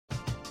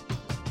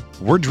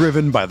We're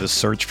driven by the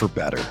search for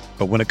better.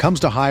 But when it comes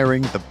to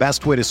hiring, the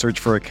best way to search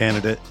for a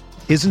candidate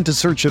isn't to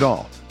search at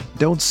all.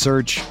 Don't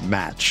search,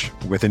 match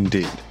with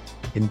Indeed.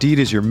 Indeed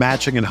is your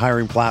matching and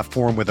hiring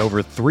platform with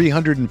over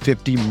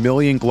 350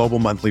 million global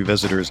monthly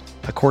visitors,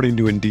 according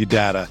to Indeed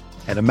data,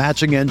 and a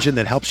matching engine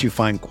that helps you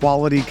find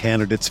quality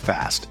candidates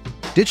fast.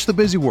 Ditch the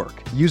busy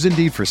work. Use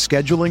Indeed for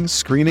scheduling,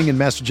 screening, and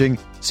messaging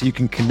so you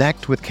can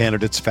connect with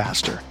candidates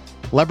faster.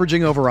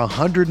 Leveraging over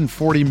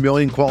 140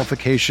 million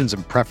qualifications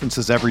and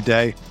preferences every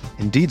day,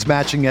 Indeed's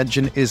matching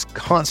engine is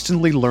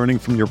constantly learning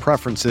from your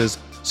preferences,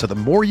 so the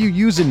more you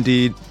use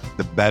Indeed,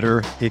 the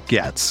better it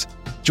gets.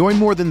 Join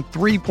more than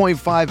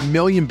 3.5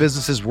 million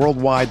businesses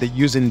worldwide that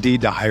use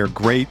Indeed to hire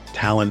great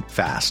talent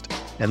fast.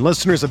 And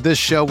listeners of this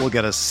show will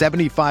get a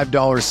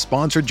 $75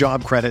 sponsored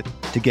job credit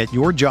to get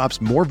your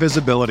jobs more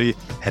visibility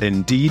at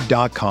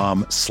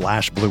Indeed.com/Blue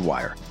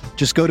Wire.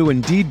 Just go to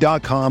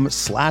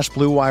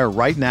Indeed.com/Blue Wire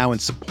right now and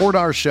support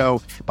our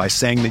show by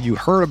saying that you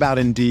heard about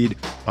Indeed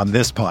on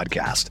this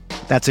podcast.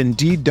 That's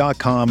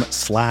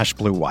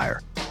Indeed.com/Blue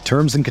Wire.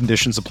 Terms and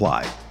conditions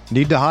apply.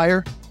 Need to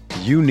hire?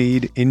 You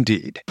need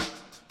Indeed.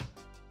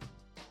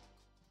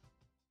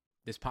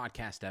 This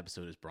podcast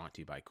episode is brought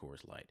to you by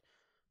Coors Light.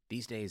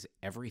 These days,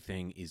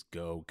 everything is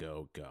go,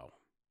 go, go.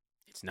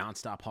 It's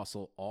nonstop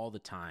hustle all the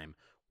time.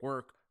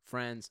 Work,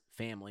 friends,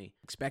 family,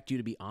 expect you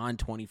to be on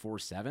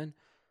 24/7.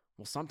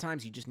 Well,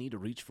 sometimes you just need to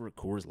reach for a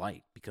Coors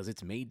Light because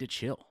it's made to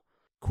chill.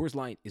 Coors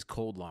Light is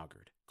cold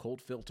lagered,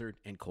 cold filtered,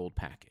 and cold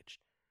packaged.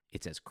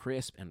 It's as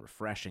crisp and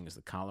refreshing as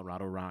the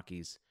Colorado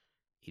Rockies.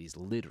 It is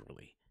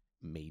literally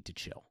made to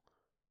chill.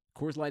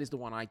 Coors Light is the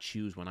one I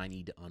choose when I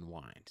need to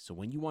unwind. So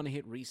when you want to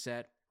hit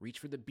reset, reach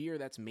for the beer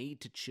that's made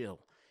to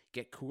chill.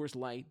 Get Coors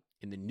Light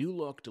in the new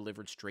look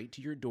delivered straight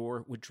to your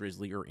door with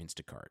Drizzly or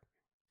Instacart.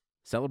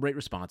 Celebrate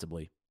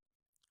responsibly.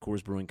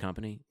 Coors Brewing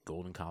Company,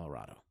 Golden,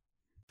 Colorado.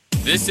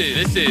 This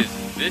is Heat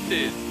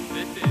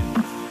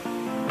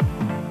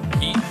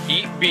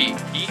Beat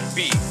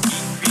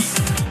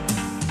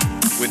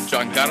with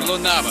Giancarlo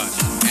Navas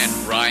and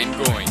Brian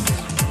Goins.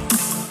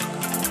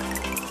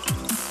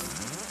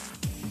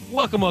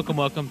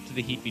 Welcome to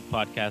the Heat Beat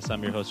podcast.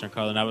 I'm your host,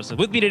 Giancarlo Navas.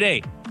 With me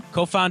today,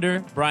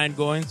 co-founder Brian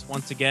Goins,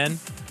 once again,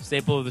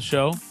 staple of the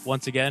show,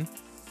 once again.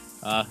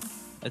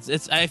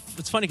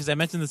 It's funny because I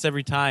mention this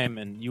every time,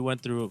 and you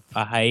went through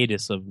a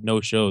hiatus of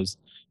no shows,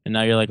 and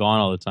now you're like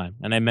on all the time,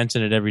 and I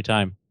mention it every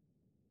time,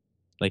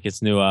 like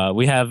it's new.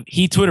 We have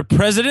Heat Twitter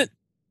president,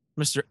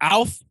 Mr.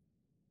 Alf.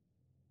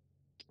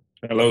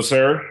 Hello,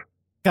 sir.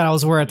 God, I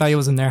was worried. I thought he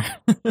wasn't there.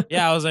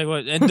 Yeah, I was like,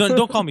 what? And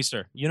don't call me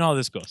sir. You know how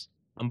this goes.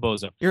 I'm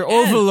Bozo. You're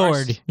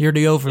Overlord. You're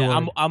the Overlord.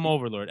 Yeah, I'm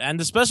Overlord. And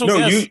the special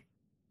guest.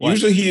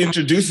 Usually he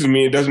introduces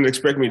me and doesn't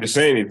expect me to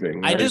say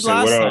anything. I did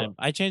last time.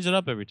 I change it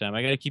up every time.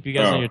 I got to keep you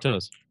guys on your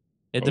toes.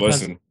 It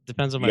depends. Listen,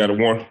 depends on my.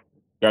 You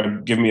got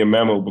to give me a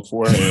memo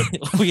beforehand.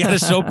 We got to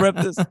show prep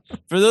this.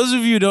 For those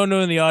of you who don't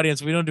know in the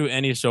audience, we don't do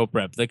any show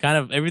prep. The kind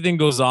of everything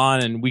goes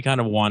on and we kind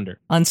of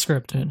wander.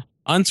 Unscripted.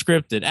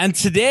 And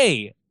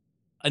today,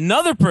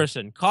 another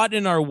person caught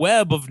in our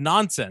web of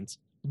nonsense,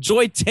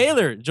 Joy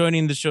Taylor,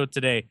 joining the show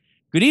today.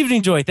 Good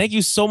evening, Joy. Thank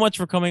you so much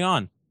for coming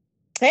on.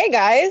 Hey,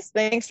 guys.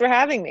 Thanks for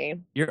having me.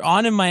 You're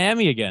on in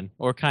Miami again,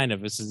 or kind of.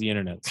 This is the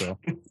internet, so.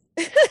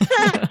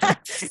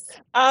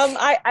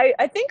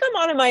 I think I'm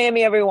on in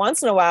Miami every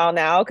once in a while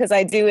now because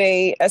I do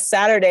a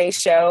Saturday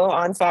show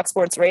on Fox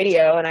Sports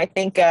Radio, and I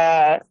think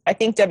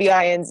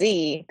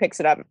WINZ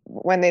picks it up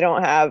when they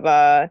don't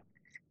have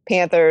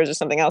Panthers or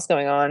something else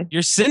going on.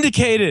 You're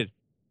syndicated.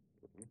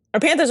 Our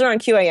Panthers are on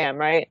QAM,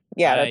 right?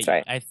 Yeah, that's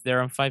right.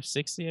 They're on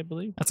 560, I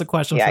believe. That's a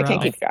question. Yeah, for I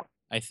can't keep track.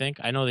 I think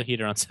I know the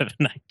Heat are on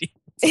 790.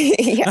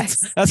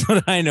 Yes, that's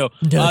what I know.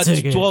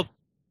 Well,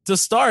 to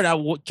start,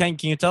 can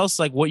you tell us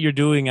like what you're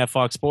doing at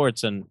Fox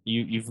Sports? And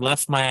you've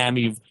left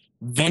Miami, you've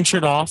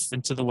ventured off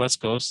into the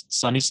West Coast,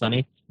 sunny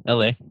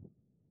LA.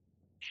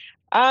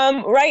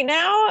 Right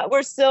now,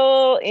 we're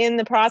still in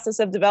the process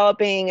of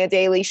developing a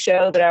daily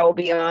show that I will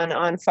be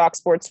on Fox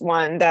Sports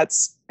 1.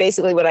 That's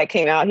basically what I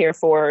came out here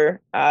for,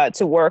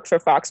 to work for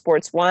Fox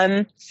Sports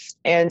 1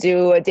 and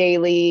do a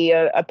daily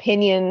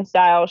opinion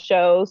style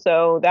show.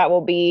 So that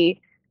will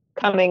be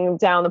coming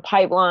down the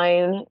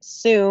pipeline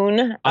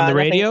soon. On the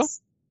radio?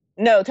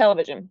 No,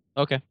 television.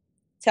 Okay.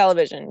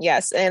 Television,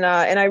 yes. And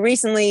I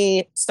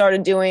recently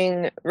started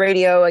doing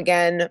radio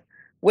again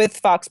with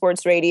Fox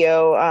Sports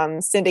Radio,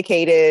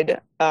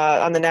 syndicated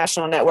on the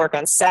national network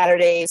on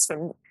Saturdays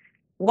from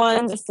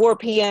 1 to 4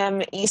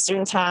 p.m.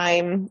 Eastern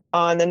time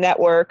on the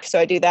network. So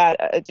I do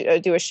that. I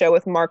do a show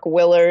with Mark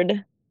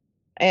Willard.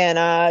 And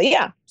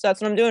so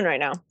that's what I'm doing right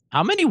now.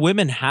 How many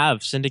women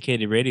have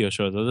syndicated radio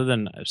shows other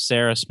than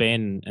Sarah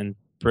Spain and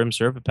Prim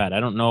Serpapat?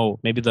 I don't know.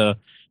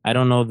 I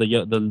don't know the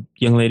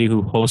young lady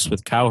who hosts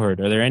with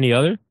Cowherd. Are there any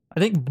other? I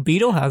think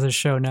Beetle has a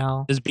show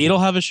now. Does Beetle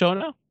have a show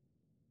now?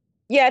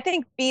 Yeah, I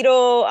think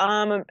Beetle,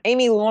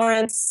 Amy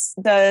Lawrence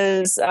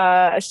does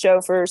a show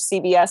for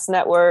CBS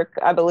Network,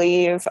 I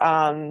believe.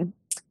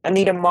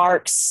 Anita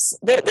Marks.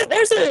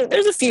 There's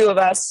a few of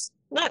us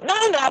not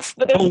enough,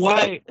 but there's But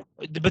why?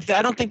 But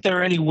I don't think there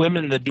are any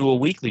women that do a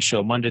weekly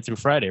show Monday through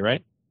Friday,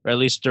 right? Or at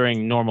least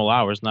during normal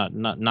hours, not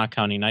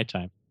counting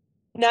nighttime.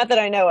 not that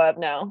I know of.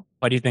 No.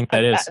 Why do you think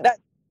that is?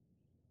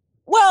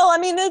 Well, I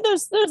mean,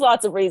 there's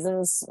lots of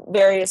reasons,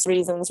 various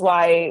reasons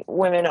why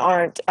women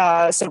aren't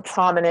so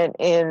prominent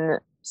in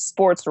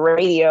sports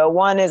radio.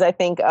 One is I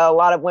think a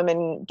lot of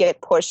women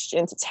get pushed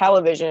into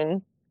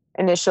television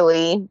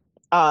initially.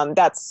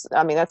 That's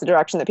a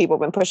direction that people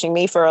have been pushing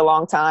me for a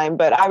long time,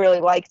 but I really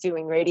like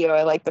doing radio.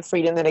 I like the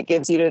freedom that it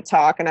gives you to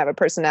talk and have a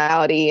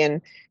personality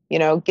and,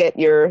 get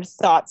your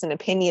thoughts and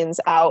opinions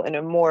out in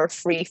a more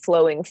free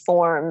flowing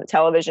form.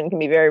 Television can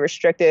be very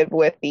restrictive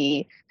with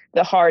the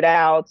hard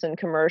outs and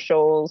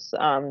commercials.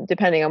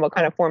 Depending on what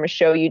kind of form of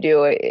show you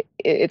do,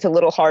 it's a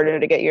little harder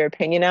to get your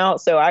opinion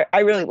out. So I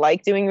really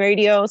like doing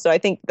radio. So I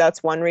think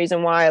that's one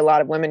reason why a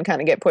lot of women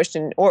kind of get pushed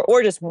in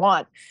or just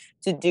want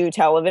to do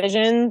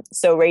television.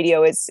 So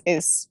radio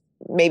is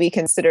maybe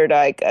considered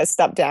like a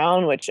step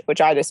down, which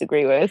I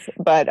disagree with.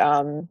 But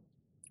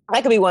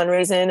that could be one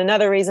reason.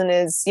 Another reason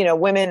is,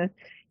 women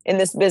in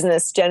this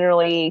business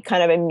generally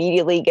kind of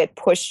immediately get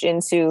pushed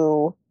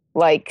into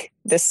like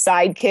the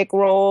sidekick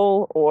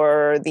role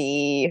or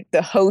the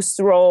host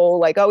role.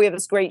 Like, oh, we have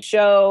this great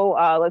show.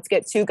 Let's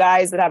get two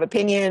guys that have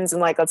opinions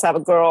and let's have a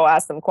girl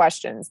ask them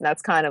questions. And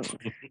that's kind of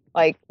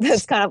like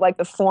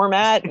the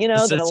format,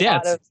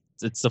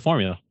 It's the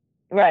formula.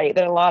 Right.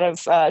 That a lot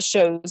of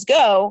shows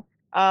go.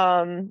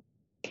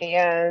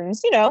 And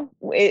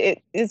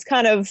it's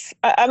kind of,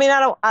 I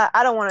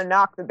don't want to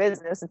knock the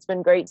business. It's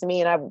been great to me.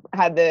 And I've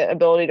had the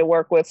ability to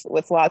work with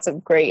lots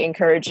of great,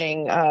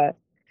 encouraging,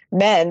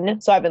 men.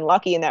 So I've been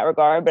lucky in that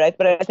regard,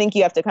 but I think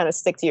you have to kind of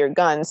stick to your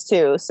guns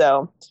too.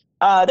 So,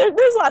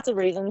 there's lots of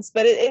reasons,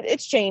 but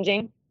it's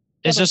changing.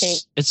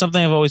 It's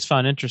something I've always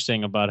found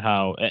interesting about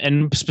how,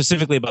 and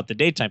specifically about the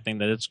daytime thing,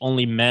 that it's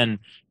only men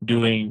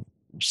doing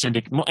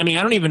syndicate. I mean,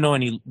 I don't even know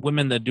any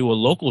women that do a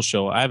local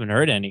show. I haven't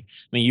heard any.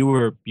 I mean, you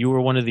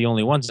were one of the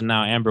only ones, and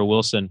now Amber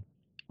Wilson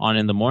on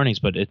in the mornings.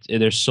 But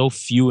there's so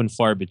few and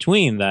far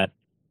between that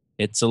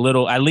it's a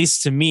little, at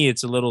least to me,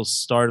 it's a little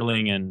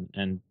startling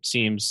and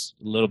seems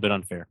a little bit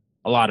unfair.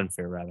 A lot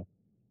unfair, rather.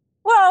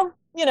 Well,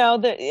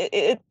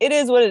 it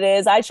is what it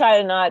is. I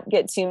try to not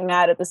get too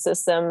mad at the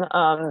system.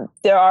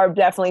 There are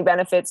definitely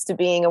benefits to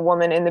being a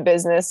woman in the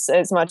business,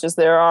 as much as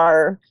there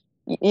are.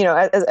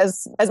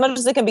 As much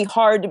as it can be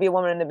hard to be a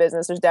woman in the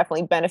business, there's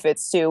definitely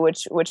benefits too,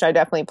 which I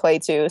definitely play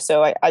to.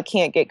 So I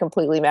can't get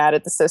completely mad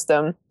at the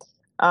system.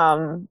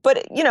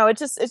 But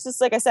it's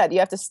just like I said, you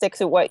have to stick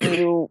to what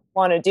you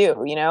want to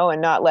do,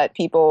 and not let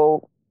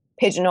people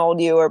pigeonhole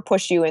you or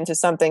push you into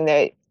something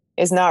that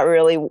is not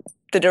really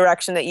the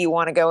direction that you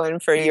want to go in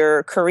for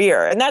your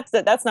career. And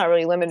that's not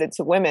really limited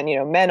to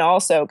women. Men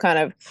also kind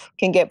of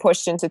can get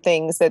pushed into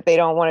things that they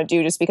don't want to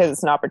do just because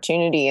it's an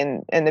opportunity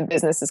and the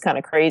business is kind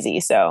of crazy.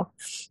 So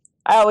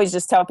I always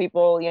just tell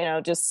people,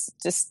 just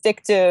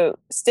stick to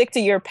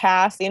your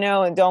path,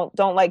 and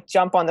don't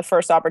jump on the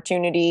first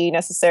opportunity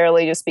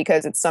necessarily just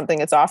because it's something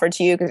that's offered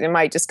to you, because it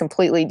might just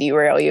completely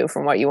derail you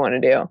from what you want to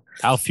do.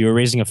 Alf, you were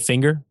raising a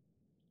finger?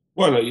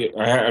 Well,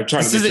 I'm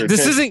trying to.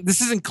 This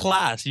isn't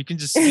class. You can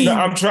just speak. No,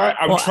 I'm trying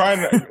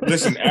to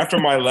listen. After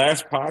my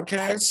last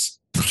podcast,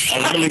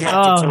 I really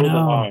have to toe the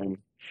line.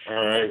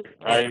 All right,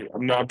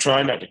 I'm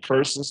trying not to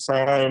curse this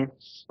time.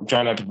 I'm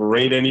trying not to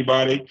berate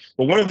anybody.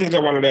 But one of the things I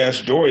wanted to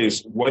ask Joy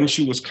is when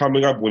she was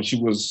coming up, when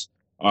she was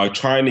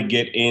trying to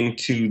get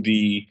into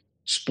the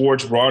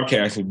sports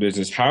broadcasting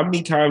business, how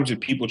many times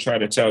did people try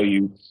to tell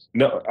you,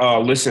 no,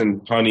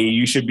 listen, honey,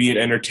 you should be in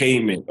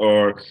entertainment,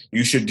 or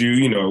you should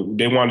do,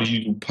 they wanted you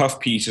to do puff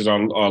pieces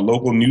on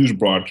local news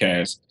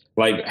broadcasts.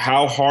 Like,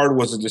 how hard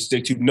was it to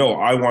stick to, no,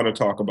 I want to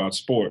talk about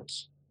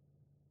sports?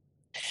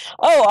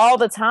 Oh, all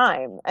the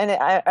time. And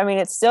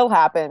it still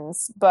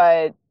happens,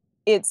 but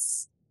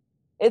it's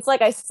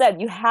like I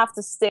said, you have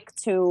to stick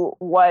to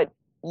what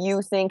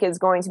you think is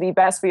going to be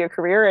best for your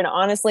career. And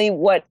honestly,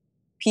 what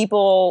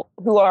people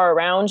who are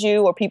around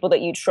you or people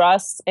that you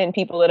trust and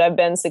people that have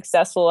been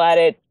successful at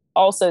it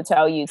also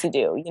tell you to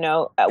do.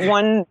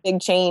 One big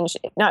change,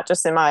 not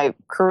just in my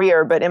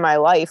career, but in my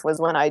life, was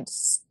when I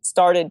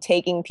started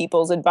taking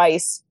people's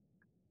advice,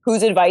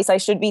 whose advice I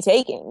should be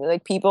taking,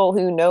 like people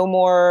who know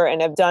more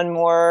and have done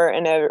more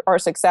and are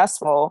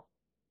successful.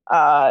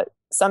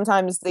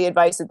 Sometimes the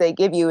advice that they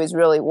give you is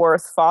really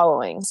worth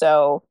following.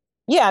 So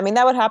yeah,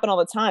 that would happen all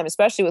the time,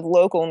 especially with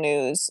local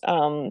news.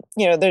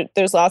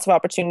 There's lots of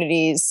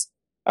opportunities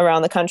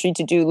around the country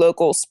to do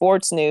local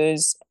sports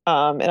news.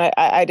 And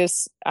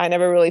I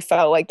never really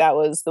felt like that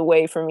was the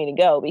way for me to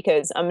go,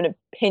 because I'm an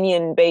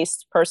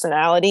opinion-based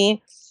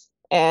personality,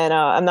 and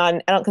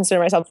I don't consider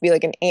myself to be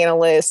like an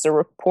analyst or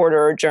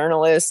reporter or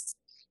journalist.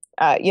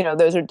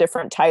 Those are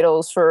different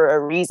titles for a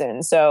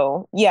reason.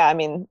 So yeah,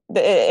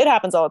 it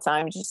happens all the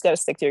time. You just got to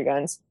stick to your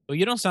guns. Well,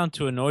 you don't sound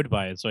too annoyed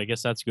by it, so I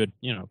guess that's good,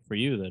 for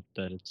you that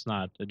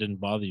it didn't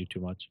bother you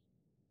too much.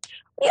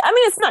 Yeah,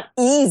 it's not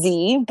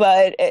easy,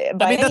 but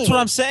that's what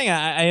I'm saying.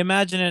 I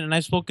imagine it, and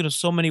I've spoken to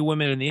so many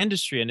women in the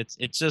industry, and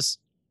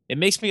it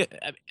makes me.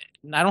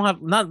 I don't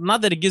have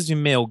not that it gives me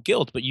male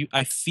guilt, but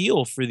I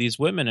feel for these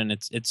women, and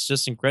it's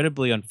just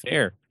incredibly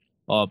unfair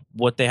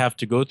what they have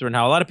to go through and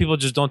how a lot of people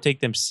just don't take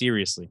them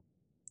seriously,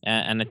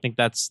 and I think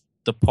that's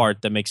the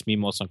part that makes me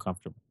most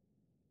uncomfortable.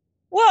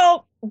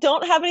 Well,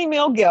 don't have any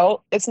male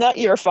guilt. It's not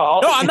your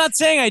fault. No, I'm not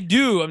saying I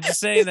do. I'm just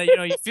saying that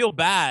you feel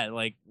bad.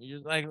 Like you're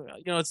like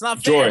it's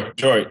not fair.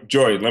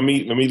 Joy. Let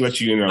me let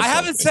you know. I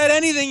haven't said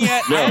anything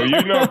yet.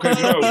 No,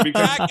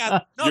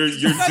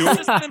 because you're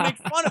just gonna make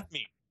fun of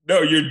me.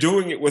 No, you're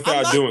doing it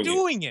without I'm not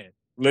doing it.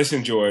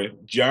 Listen, Joy.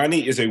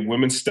 Johnny is a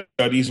women's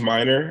studies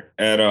minor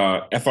at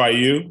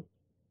FIU.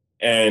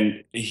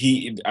 And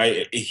he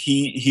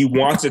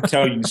wants to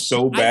tell you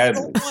so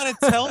badly. I don't want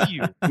to tell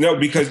you. No,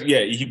 because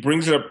he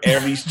brings it up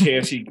every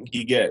chance he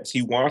gets.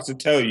 He wants to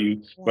tell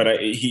you, but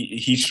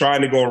he's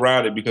trying to go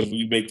around it because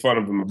we make fun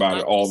of him about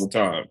it all the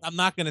time. I'm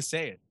not going to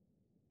say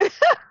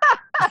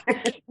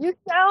it. You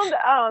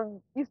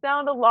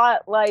sound a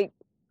lot like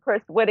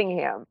Chris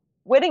Whittingham.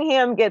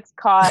 Whittingham gets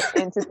caught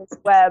into this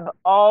web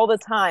all the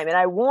time, and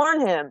I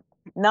warn him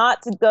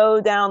not to go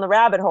down the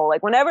rabbit hole.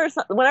 Like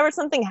whenever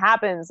something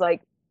happens,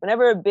 like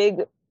whenever a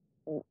big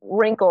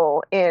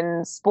wrinkle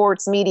in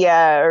sports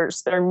media or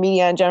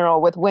media in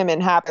general with women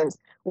happens,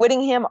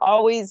 Whittingham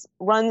always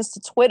runs to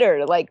Twitter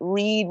to like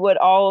read what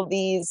all of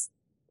these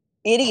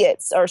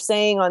idiots are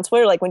saying on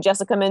Twitter. Like when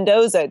Jessica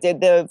Mendoza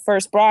did the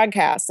first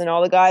broadcast and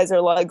all the guys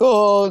are like,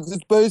 oh,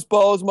 this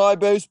baseball is my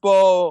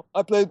baseball.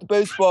 I played the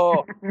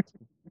baseball.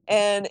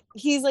 And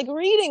he's like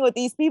reading what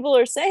these people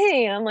are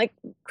saying. I'm like,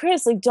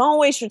 Chris, like, don't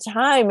waste your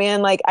time,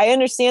 man. Like, I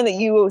understand that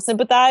you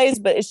sympathize,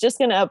 but it's just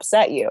going to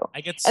upset you.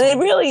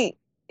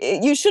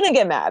 You shouldn't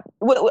get mad.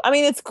 I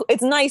mean,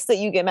 it's nice that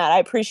you get mad. I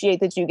appreciate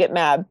that you get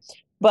mad,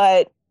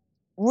 but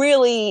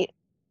really,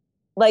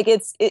 like,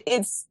 it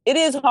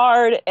is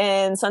hard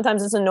and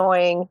sometimes it's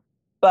annoying.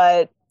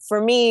 But for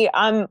me,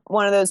 I'm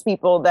one of those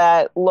people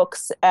that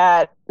looks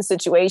at the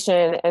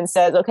situation and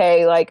says,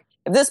 okay, like,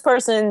 if this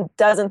person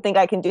doesn't think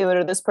I can do it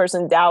or this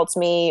person doubts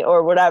me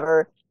or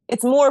whatever,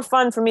 it's more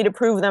fun for me to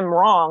prove them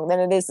wrong than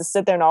it is to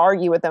sit there and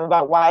argue with them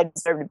about why I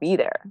deserve to be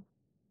there.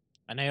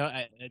 And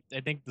I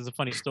think there's a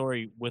funny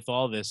story with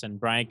all this, and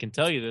Brian can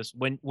tell you this.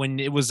 When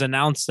it was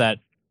announced that,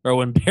 or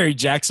when Barry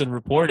Jackson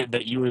reported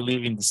that you were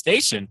leaving the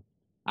station,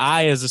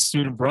 I, as a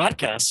student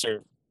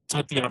broadcaster,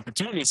 took the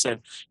opportunity and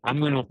said, I'm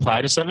going to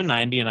apply to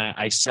 790, and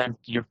I sent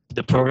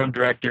the program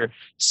director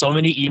so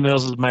many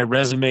emails with my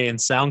resume and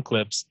sound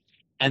clips.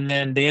 And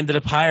then they ended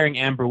up hiring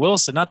Amber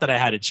Wilson. Not that I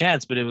had a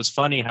chance, but it was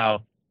funny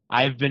how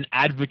I've been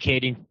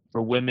advocating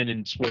for women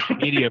in sports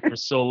media for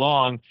so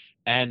long.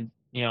 And,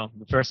 the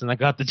person that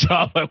got the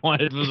job I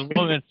wanted was a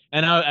woman.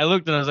 And I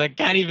looked and I was like,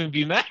 can't even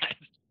be mad.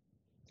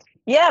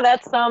 Yeah,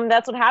 that's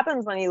what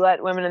happens when you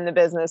let women in the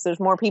business. There's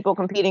more people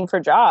competing for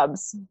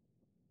jobs.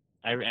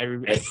 I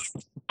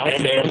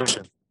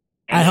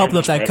helped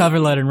with that cover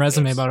letter and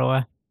resume, by the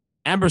way.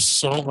 Amber's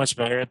so much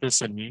better at this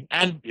than me.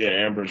 And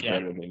Amber's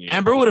better than you.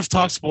 Amber would have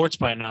talked sports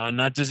by now and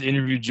not just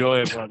interviewed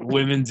Joy about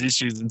women's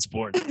issues in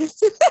sports.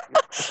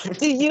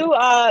 Have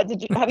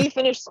you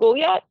finished school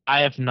yet?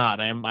 I have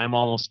not. I'm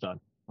almost done.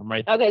 I'm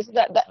right there. Okay, so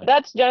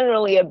that's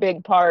generally a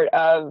big part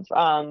of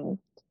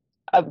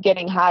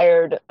getting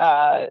hired.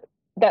 That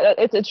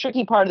it's a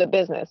tricky part of the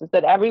business is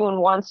that everyone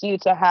wants you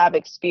to have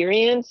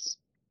experience,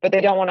 but they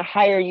don't want to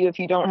hire you if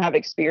you don't have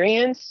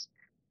experience.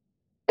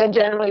 And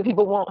generally,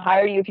 people won't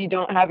hire you if you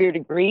don't have your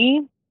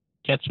degree.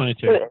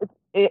 Catch-22.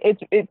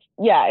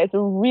 It's a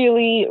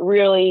really,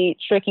 really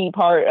tricky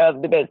part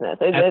of the business.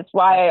 It's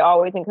why I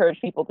always encourage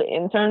people to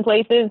intern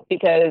places,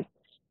 because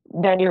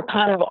then you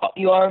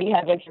already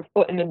have like your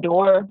foot in the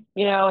door,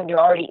 and you're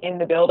already in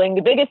the building.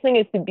 The biggest thing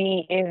is to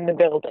be in the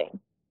building.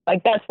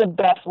 Like that's the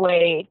best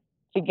way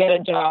to get a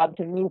job,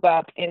 to move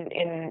up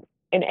in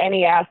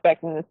any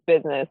aspect in this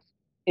business,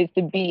 is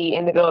to be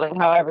in the building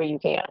however you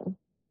can.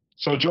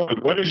 So, Joy,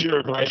 what is your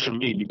advice for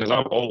me? Because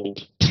I'm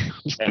old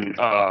and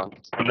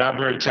I'm not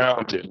very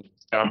talented.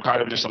 And I'm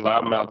kind of just a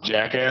loudmouth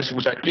jackass,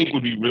 which I think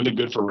would be really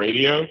good for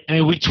radio. I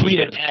mean, we tweet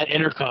at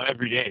Intercom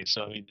every day.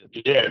 So,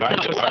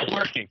 it's not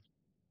working.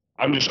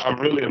 I'm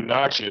really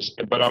obnoxious,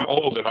 but I'm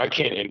old and I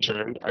can't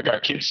intern. I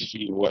got kids to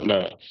feed and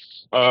whatnot.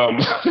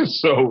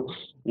 So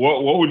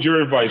what would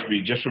your advice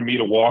be? Just for me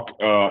to walk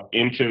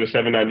into the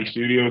 790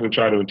 studios and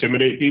try to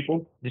intimidate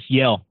people? Just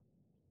yell.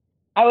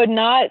 I would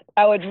not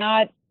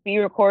be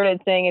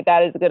recorded saying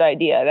that is a good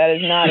idea. That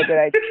is not a good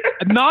idea.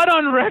 Not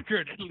on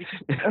record, at least.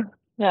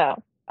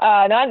 No.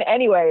 Not in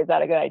any way is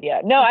that a good idea.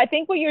 No, I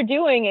think what you're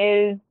doing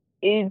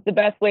is the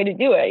best way to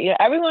do it.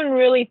 Everyone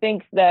really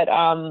thinks that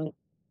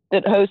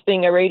that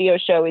hosting a radio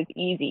show is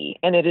easy,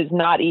 and it is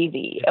not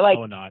easy.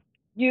 Not.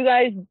 You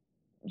guys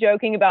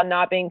joking about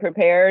not being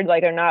prepared,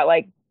 like they're not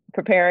like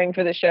preparing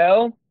for the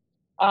show.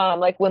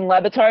 Like when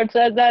Lebitard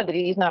says that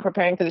he's not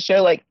preparing for the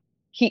show, like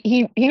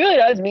he really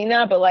does mean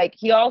that, but like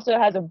he also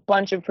has a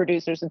bunch of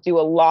producers that do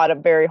a lot of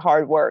very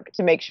hard work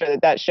to make sure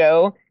that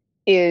show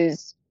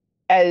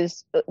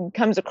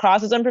comes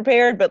across as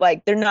unprepared, but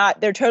like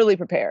they're totally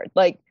prepared.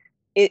 Like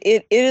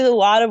it is a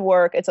lot of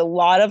work. It's a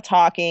lot of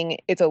talking.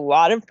 It's a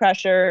lot of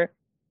pressure.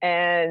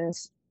 and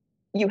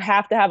you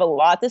have to have a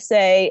lot to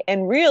say,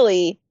 and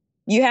really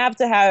you have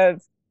to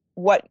have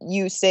what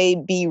you say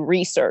be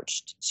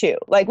researched too.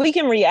 Like, we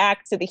can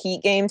react to the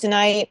Heat game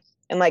tonight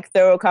and like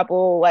throw a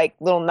couple like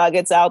little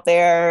nuggets out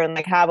there and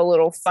like have a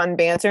little fun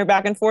banter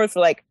back and forth for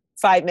like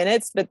 5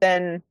 minutes, but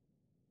then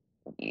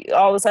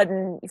all of a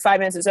sudden 5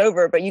 minutes is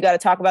over, but you got to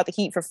talk about the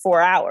Heat for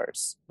 4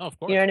 hours. Oh, of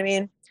course. You know what I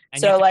mean?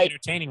 And so you have to like be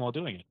entertaining while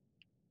doing it.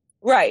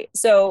 Right.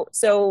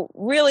 So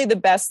really the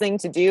best thing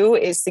to do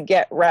is to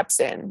get reps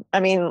in. I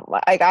mean,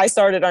 like, I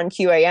started on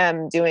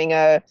QAM doing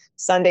a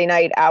Sunday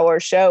night hour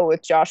show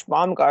with Josh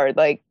Baumgart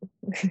like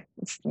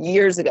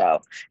years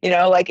ago, you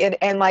know, like it,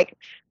 and like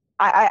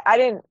I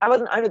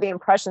wasn't under the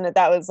impression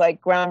that was like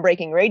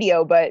groundbreaking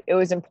radio, but it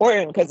was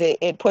important because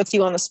it puts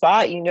you on the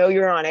spot. You know,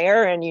 you're on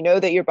air and you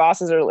know that your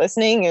bosses are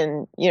listening,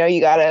 and you know,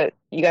 you gotta,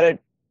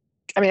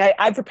 I mean,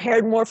 I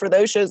prepared more for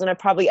those shows than I've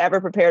probably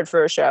ever prepared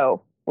for a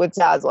show with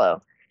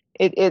Zaslow.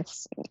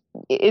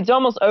 It's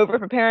almost over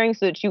preparing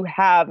so that you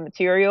have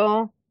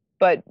material,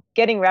 but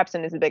getting reps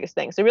in is the biggest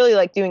thing. So really,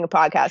 like, doing a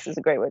podcast is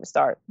a great way to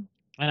start.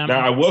 Now,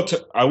 I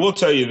will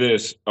tell you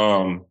this,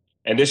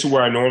 and this is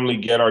where I normally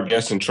get our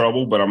guests in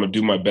trouble, but I'm gonna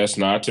do my best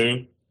not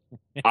to.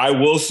 I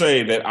will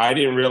say that I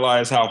didn't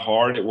realize how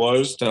hard it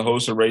was to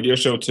host a radio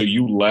show till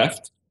you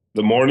left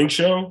the morning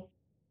show,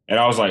 and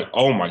I was like,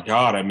 oh my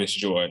God, I miss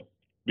Joy.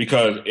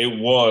 Because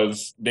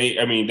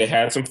they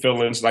had some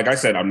fill-ins. Like I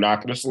said, I'm not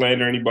going to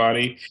slander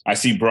anybody. I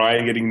see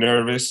Brian getting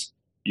nervous.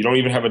 You don't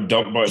even have a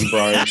dump button,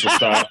 Brian, so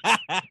stop.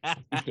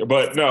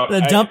 But no.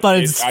 The dump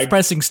button is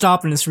pressing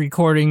stop in this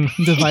recording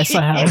device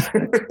I have.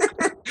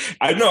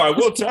 I know. I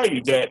will tell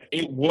you that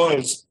it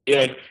was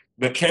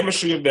the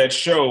chemistry of that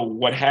show,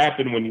 what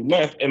happened when you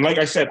left. And like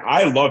I said,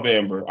 I love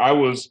Amber. I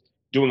was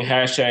doing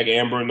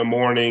 #Amber in the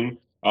morning.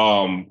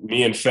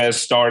 Me and Fez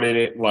started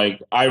it.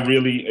 Like, I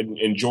really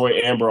enjoy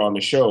Amber on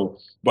the show,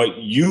 but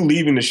you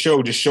leaving the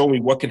show just showed me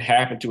what can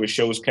happen to a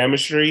show's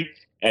chemistry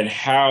and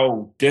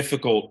how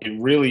difficult it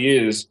really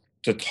is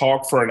to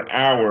talk for an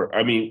hour.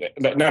 I mean,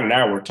 not an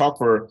hour, talk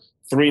for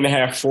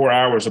 3.5, 4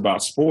 hours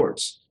about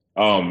sports.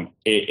 And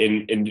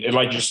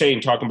like you're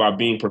saying, talking about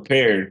being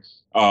prepared,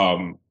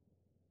 the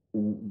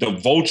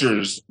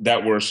vultures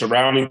that were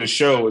surrounding the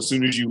show as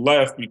soon as you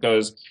left,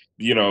 because,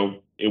 you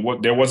know,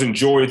 there wasn't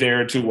Joy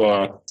there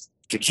to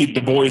keep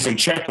the boys in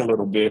check a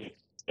little bit.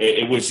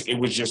 It was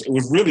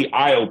really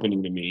eye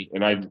opening to me,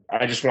 and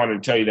I just wanted to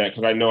tell you that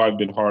because I know I've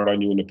been hard on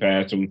you in the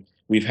past, and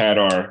we've had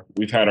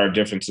our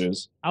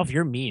differences. Alf,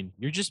 you're mean.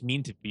 You're just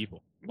mean to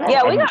people. No,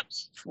 yeah,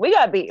 we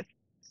got beef.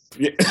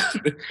 Yeah.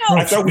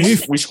 I thought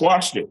we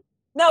squashed it.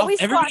 No,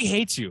 Alf, everybody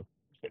hates you.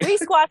 We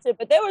squashed it,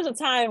 but there was a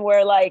time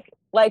where like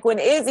when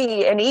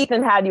Izzy and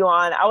Ethan had you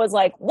on, I was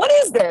like, what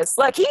is this?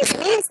 Like, he's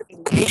mean to me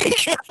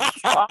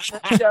on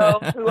the show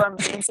who are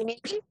mean to me.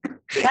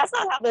 That's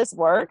not how this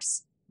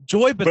works.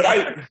 Joy, but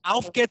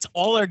Alf gets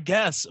all our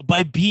guests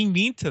by being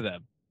mean to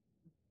them.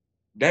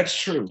 That's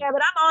true. Yeah,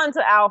 but I'm on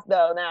to Alf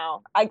though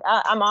now.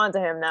 I'm on to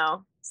him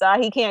now. So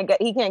he can't get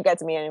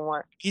to me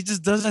anymore. He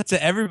just does that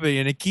to everybody,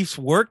 and it keeps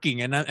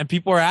working. And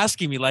people are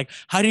asking me, like,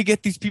 how do you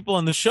get these people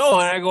on the show?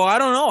 And I go, I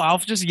don't know.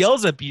 Alf just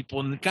yells at people,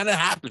 and it kind of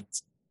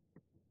happens.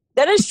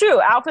 That is true.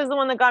 Alf is the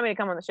one that got me to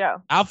come on the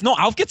show.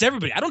 Alf gets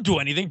everybody. I don't do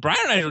anything. Brian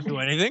and I don't do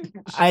anything.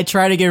 I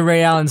try to get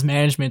Ray Allen's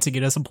management to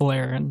get us a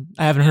player, and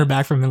I haven't heard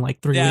back from him in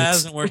like 3 weeks. Yeah, that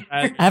doesn't work.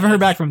 I haven't heard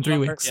back from him 3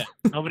 weeks. Yeah,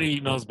 nobody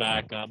emails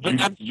back.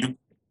 But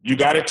you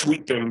got to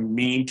tweet them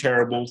mean,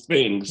 terrible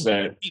things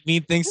that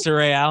mean things to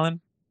Ray Allen.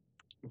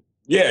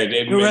 Yeah,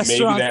 the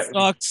restaurant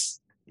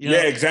sucks.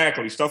 Yeah,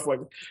 exactly. Stuff like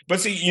that.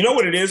 But see, you know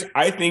what it is?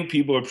 I think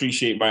people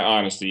appreciate my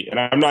honesty, and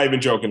I'm not even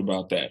joking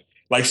about that.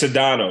 Like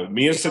Sedano,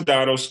 me and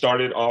Sedano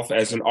started off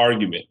as an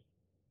argument,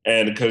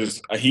 and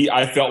because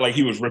I felt like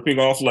he was ripping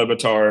off Le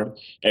Batard,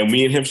 and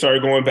me and him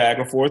started going back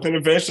and forth, and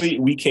eventually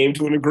we came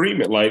to an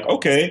agreement. Like,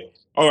 okay,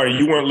 all right,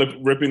 you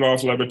weren't ripping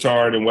off Le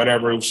Batard and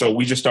whatever, so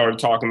we just started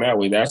talking that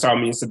way. That's how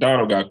me and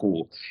Sedano got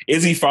cool.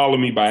 Izzy followed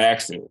me by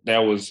accident.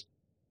 That was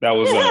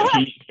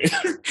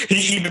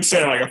he even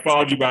said, like, I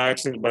followed you by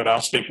accident, but I'll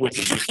stick with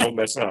it. Just don't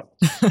mess up.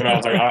 And I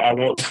was like, I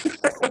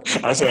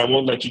won't. I said, I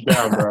won't let you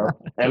down, bro.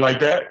 And like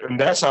that, and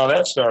that's how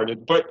that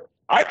started. But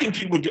I think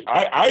people do.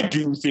 I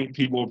do think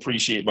people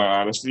appreciate my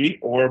honesty,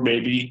 or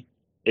maybe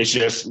it's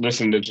just,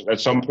 listen,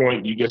 at some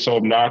point you get so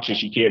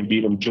obnoxious you can't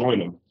beat them, join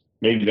them.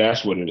 Maybe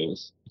that's what it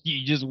is.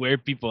 You just wear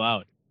people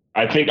out.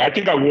 I think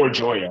I wore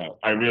Joy out.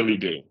 I really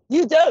do.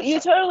 You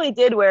totally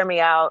did wear me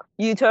out.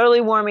 You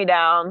totally wore me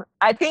down.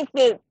 I think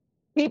that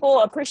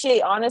people appreciate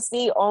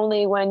honesty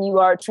only when you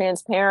are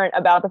transparent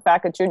about the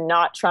fact that you're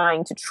not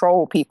trying to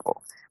troll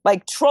people.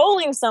 Like,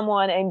 trolling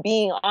someone and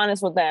being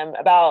honest with them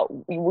about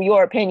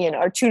your opinion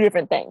are two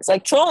different things.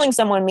 Like, trolling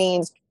someone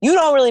means you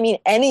don't really mean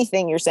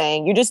anything you're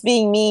saying. You're just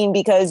being mean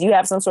because you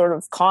have some sort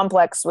of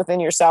complex within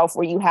yourself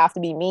where you have to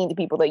be mean to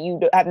people that you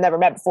have never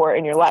met before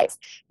in your life.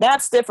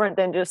 That's different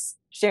than just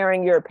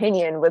sharing your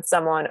opinion with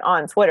someone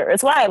on Twitter.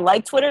 It's why I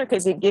like Twitter,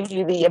 because it gives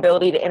you the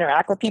ability to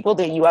interact with people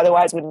that you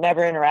otherwise would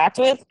never interact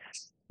with.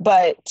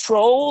 But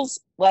trolls,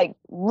 like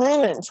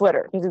ruin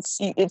Twitter because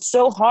it's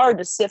so hard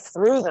to sift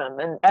through them,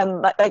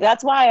 and like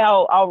that's why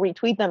I'll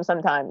retweet them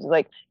sometimes.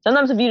 Like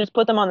sometimes if you just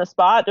put them on the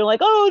spot, they're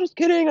like, "Oh, just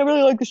kidding, I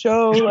really like the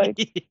show." Like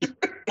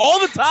all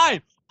the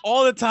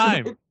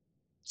time.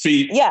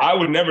 See, Yeah. I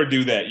would never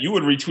do that. You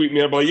would retweet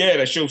me. I'm like, yeah,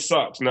 that show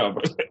sucks. No,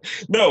 but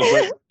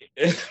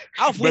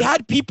Alf, we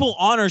had people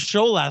on our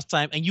show last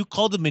time, and you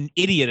called them an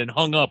idiot and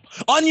hung up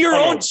on your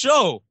own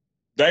show.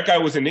 That guy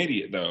was an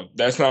idiot, though.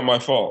 That's not my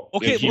fault.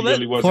 Okay, he well,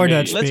 really was poor an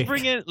Dutch idiot. Let's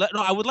bring in.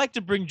 I would like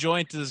to bring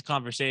Joy into this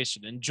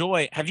conversation. And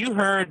Joy, have you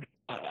heard?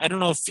 I don't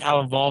know how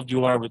involved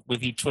you are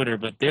with Twitter,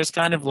 but there's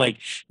kind of like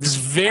this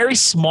very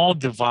small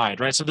divide,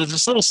 right? So there's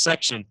this little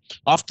section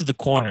off to the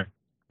corner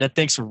that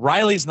thinks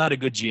Riley's not a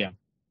good GM,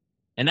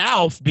 and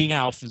Alf, being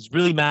Alf, is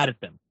really mad at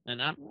them.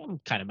 And I'm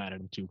kind of mad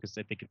at him too because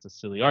I think it's a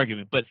silly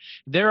argument. But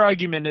their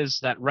argument is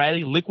that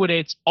Riley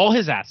liquidates all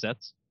his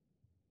assets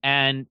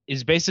and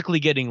is basically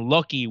getting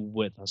lucky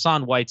with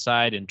Hassan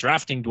Whiteside and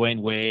drafting Dwayne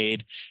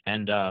Wade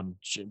and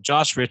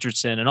Josh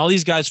Richardson and all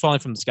these guys falling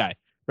from the sky,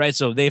 right?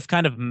 So they've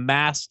kind of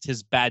masked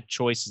his bad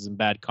choices and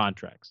bad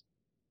contracts.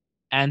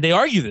 And they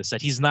argue this,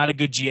 that he's not a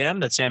good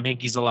GM, that Sam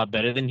Hinkie's a lot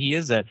better than he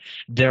is, that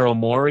Daryl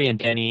Morey and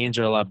Danny Ainge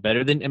are a lot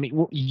better than... I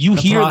mean, you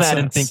hear that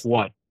and think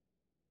what?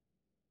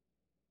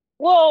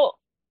 Well,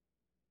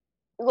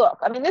 look,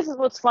 I mean, this is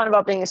what's fun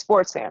about being a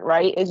sports fan,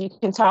 right? Is you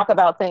can talk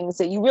about things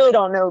that you really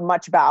don't know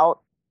much about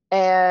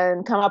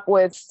and come up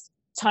with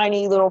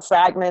tiny little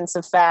fragments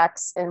of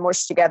facts and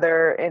mush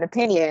together an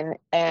opinion.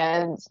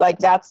 And like,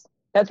 that's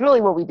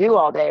really what we do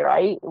all day,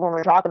 right? When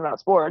we're talking about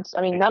sports.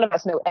 I mean, none of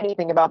us know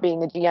anything about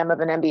being the GM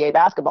of an NBA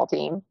basketball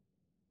team.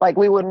 Like,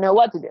 we wouldn't know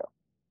what to do.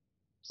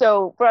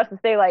 So for us to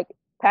say like,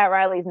 Pat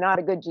Riley's not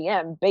a good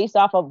GM based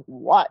off of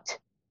what?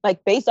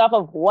 Like, based off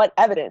of what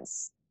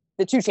evidence?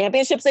 The 2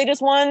 championships they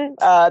just won,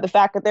 the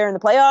fact that they're in the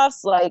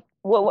playoffs, like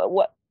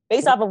what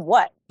based off of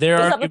what? Their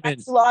based argument off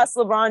of the lost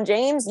LeBron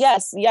James?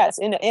 Yes.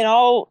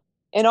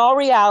 In all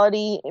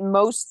reality,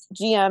 most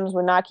GMs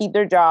would not keep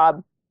their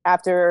job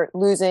after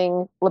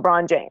losing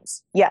LeBron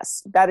James.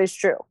 Yes, that is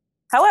true.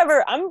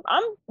 However, I'm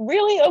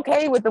really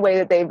okay with the way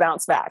that they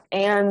bounced back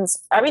and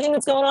everything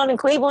that's going on in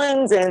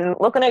Cleveland and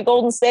looking at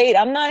Golden State.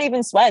 I'm not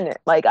even sweating it.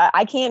 Like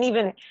I can't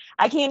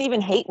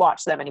even hate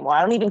watch them anymore.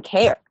 I don't even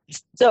care.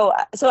 So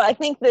I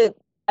think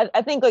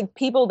like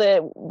people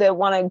that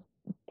want to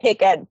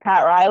pick at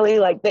Pat Riley,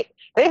 like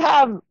they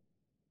have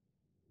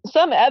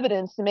some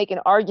evidence to make an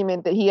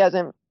argument that he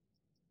hasn't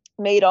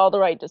made all the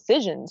right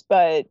decisions,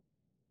 but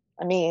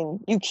I mean,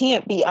 you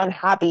can't be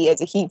unhappy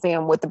as a Heat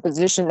fan with the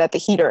position that the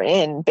Heat are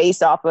in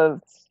based off of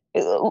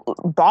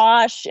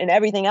Bosh and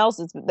everything else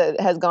that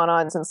has gone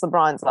on since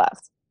LeBron's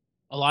left.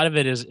 A lot of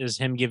it is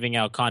him giving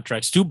out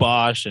contracts to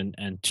Bosh and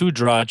to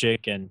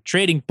Dragic and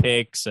trading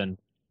picks and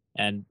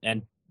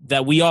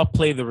that we all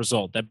play the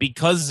result. That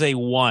because they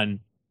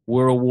won,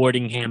 we're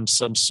awarding him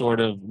some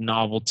sort of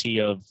novelty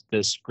of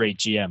this great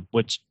GM.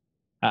 Which,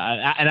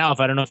 and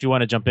Alf, I don't know if you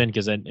want to jump in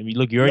because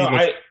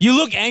you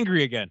look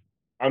angry again.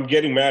 I'm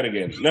getting mad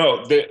again.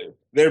 No,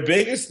 their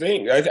biggest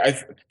thing.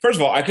 First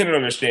of all, I couldn't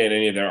understand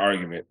any of their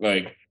argument.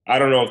 Like, I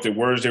don't know if the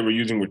words they were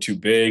using were too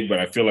big, but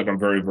I feel like I'm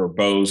very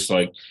verbose.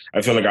 Like,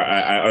 I feel like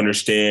I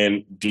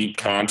understand deep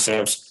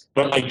concepts.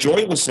 But like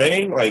Joy was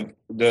saying, like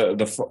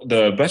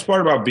the best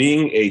part about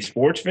being a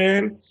sports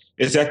fan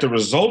is that the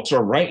results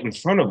are right in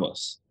front of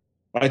us.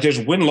 Like, there's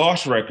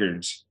win-loss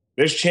records,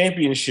 there's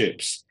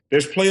championships,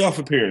 there's playoff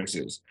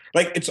appearances.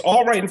 Like, it's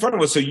all right in front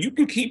of us. So you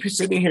can keep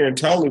sitting here and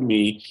telling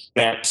me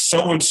that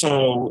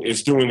so-and-so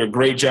is doing a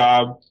great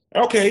job.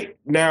 Okay,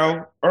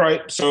 now, all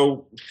right,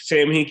 so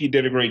Sam Hinkie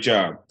did a great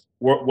job.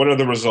 What are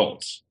the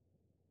results?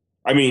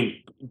 I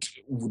mean,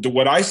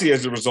 what I see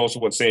as the results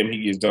of what Sam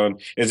Hinkie has done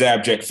is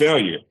abject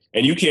failure.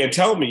 And you can't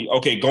tell me,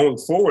 okay, going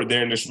forward,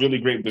 they're in this really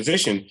great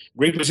position.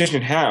 Great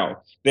position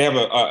how? They have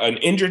an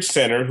injured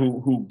center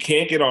who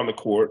can't get on the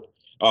court.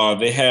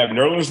 They have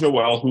Nerlens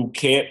Noel who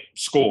can't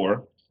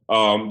score.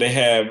 They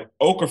have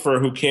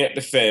Okafor who can't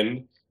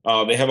defend.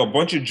 They have a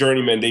bunch of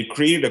journeymen. They've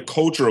created a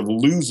culture of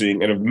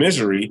losing and of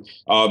misery.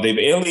 They've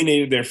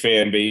alienated their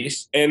fan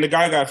base, and the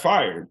guy got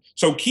fired.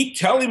 So keep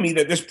telling me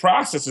that this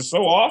process is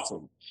so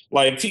awesome.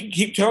 Like,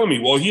 keep telling me,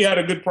 well, he had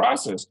a good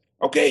process.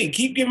 Okay,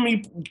 keep giving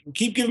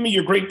me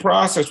your great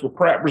process with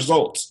crap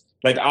results.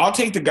 Like, I'll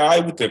take the guy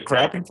with the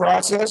crappy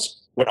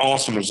process with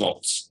awesome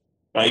results,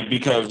 right?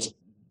 Because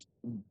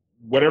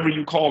whatever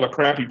you call a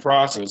crappy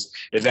process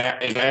is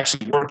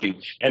actually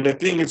working. And the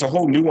thing is, a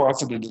whole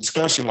nuance of the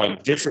discussion,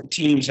 like different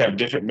teams have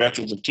different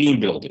methods of team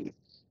building,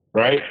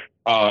 right?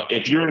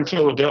 If you're in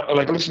Philadelphia,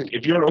 like, listen,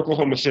 if you're in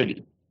Oklahoma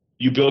City,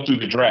 you build through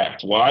the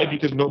draft. Why?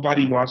 Because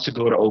nobody wants to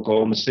go to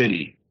Oklahoma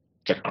City.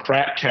 It's a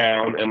crap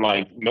town, and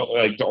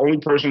the only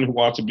person who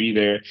wants to be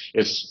there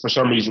is, for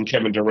some reason,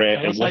 Kevin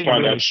Durant. And we'll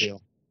find out.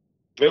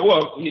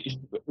 Well,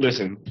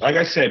 listen, like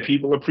I said,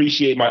 people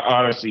appreciate my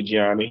honesty,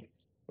 Gianni.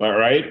 All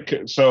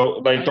right.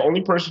 So, like, the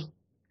only person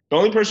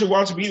who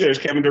wants to be there is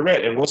Kevin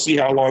Durant, and we'll see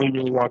how long he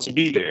really wants to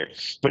be there.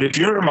 But if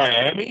you're in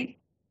Miami,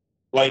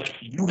 like,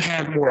 you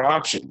have more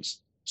options.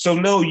 So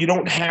no, you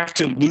don't have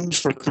to lose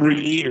for 3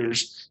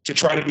 years to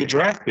try to get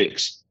draft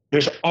picks.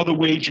 There's other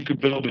ways you could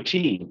build a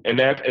team, and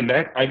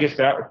that I guess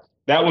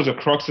that was a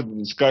crux of the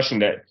discussion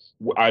that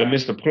I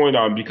missed the point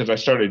on because I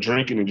started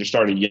drinking and just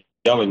started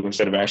yelling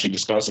instead of actually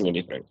discussing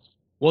anything.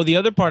 Well, the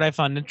other part I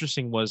found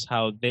interesting was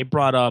how they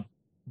brought up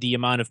the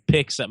amount of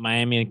picks that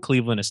Miami and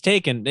Cleveland has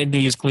taken. They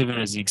use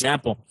Cleveland as the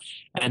example,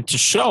 and to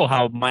show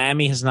how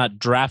Miami has not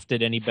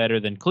drafted any better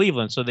than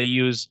Cleveland. So they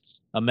use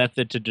a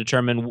method to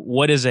determine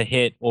what is a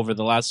hit over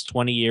the last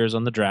 20 years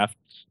on the draft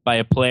by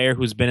a player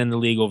who's been in the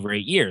league over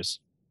 8 years.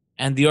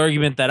 And the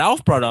argument that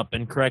Alf brought up,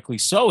 and correctly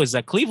so, is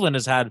that Cleveland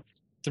has had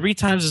 3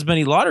 times as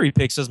many lottery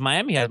picks as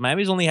Miami has.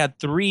 Miami's only had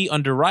 3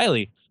 under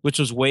Riley, which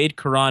was Wade,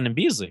 Karan, and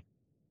Beasley.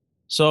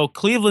 So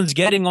Cleveland's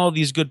getting all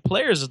these good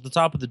players at the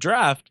top of the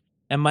draft,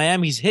 and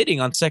Miami's hitting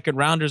on second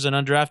rounders and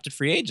undrafted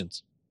free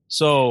agents.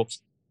 So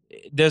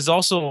there's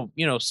also,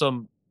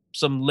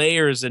 some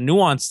layers and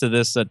nuance to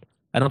this that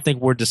I don't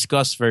think were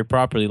discussed very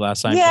properly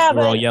last time. Yeah, we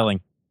were all yelling.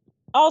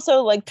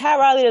 Also, like, Pat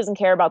Riley doesn't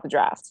care about the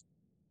draft.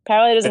 Pat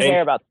Riley doesn't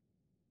care about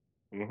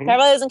Mm-hmm. Pat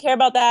Riley doesn't care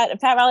about that.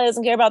 If Pat Riley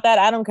doesn't care about that,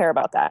 I don't care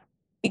about that.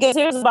 Because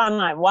here's the bottom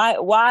line.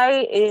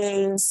 Why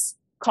is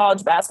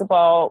college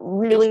basketball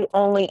really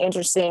only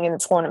interesting in the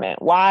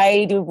tournament?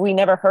 Why do we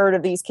never heard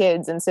of these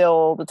kids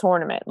until the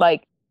tournament?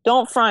 Like,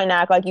 don't front and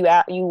act like you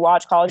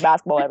watch college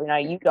basketball every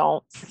night. You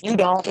don't.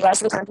 The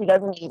rest of the country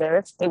doesn't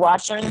either. They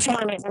watch during the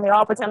tournament and they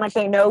all pretend like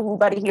they know who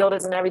Buddy Hield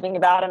is and everything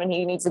about him, and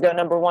he needs to go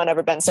number 1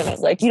 over Ben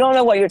Simmons. Like, you don't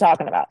know what you're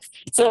talking about.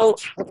 So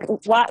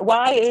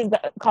why is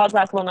college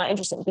basketball not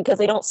interesting? Because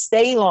they don't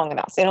stay long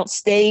enough. They don't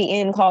stay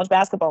in college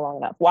basketball long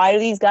enough. Why do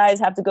these guys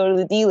have to go to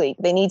the D League?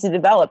 They need to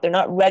develop. They're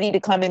not ready to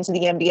come into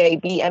the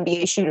NBA, be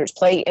NBA shooters,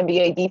 play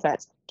NBA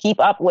defense, keep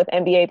up with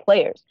NBA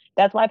players.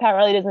 That's why Pat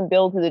Riley doesn't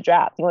build to the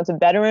draft. He wants a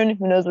veteran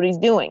who knows what he's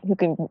doing,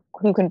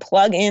 who can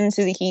plug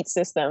into the Heat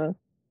system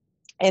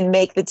and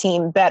make the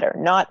team better.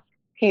 Not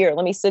here,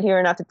 let me sit here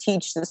and have to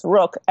teach this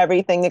rook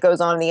everything that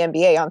goes on in the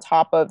NBA on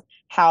top of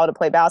how to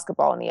play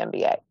basketball in the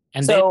NBA.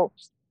 And so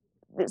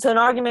an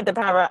argument that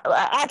Pat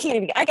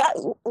Riley,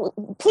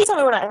 please tell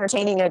me we're not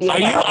entertaining the idea.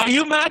 Are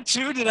you mad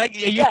too?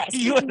 Yes.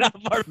 You and I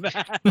are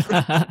mad.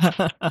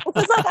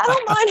 Because I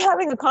don't mind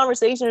having a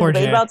conversation or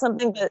debate about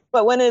something,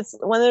 but when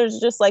there's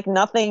just like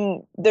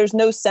nothing, there's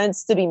no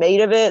sense to be made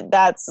of it.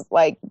 That's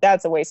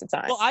a waste of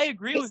time. Well, I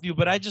agree with you,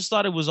 but I just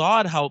thought it was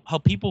odd how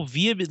people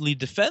vehemently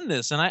defend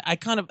this, and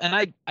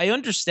I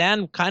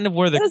understand kind of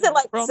where they're. Is it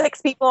like from.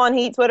 6 people on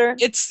Heat Twitter?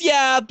 It's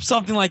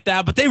something like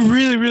that, but they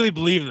really, really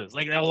believe this.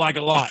 Like, they like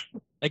a lot.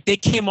 Like, they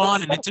came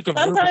on and it took a.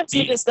 Sometimes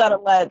you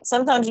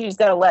just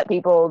gotta let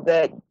people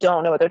that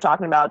don't know what they're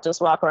talking about just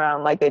walk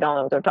around like they don't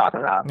know what they're talking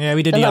about. Yeah,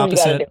 we did the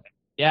opposite.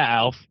 Yeah,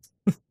 Alf.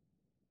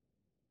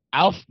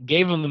 Alf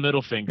gave him the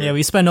middle finger. Yeah,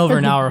 we spent over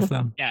an hour with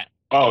them. Yeah.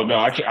 Oh no,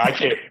 I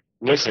can't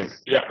listen.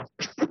 Yeah.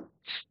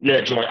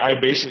 Yeah, Joy, I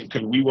basically,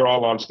 because we were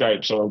all on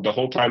Skype, so the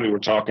whole time we were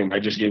talking, I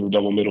just gave them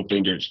double middle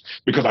fingers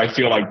because I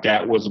feel like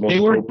that was the most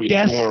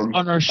appropriate form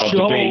on our of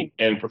show. debate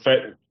and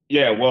perfect.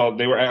 Yeah, well,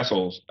 they were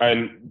assholes,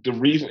 and the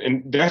reason,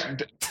 and that's,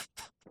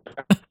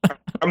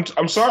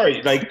 I'm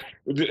sorry, like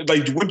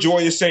what Joy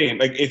is saying.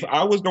 Like, if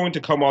I was going to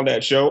come on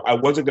that show, I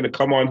wasn't going to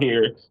come on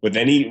here with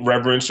any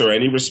reverence or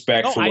any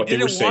respect for what they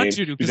were saying,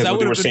 because what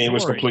they were saying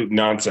was complete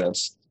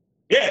nonsense.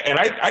 Yeah, and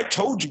I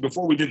told you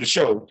before we did the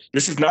show,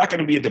 this is not going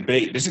to be a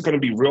debate. This is going to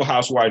be Real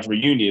Housewives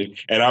reunion,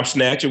 and I'm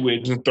snatching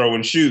wigs and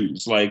throwing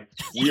shoes. Like,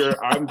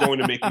 I'm going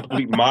to make a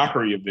complete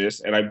mockery of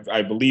this, and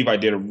I believe I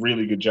did a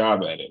really good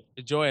job at it.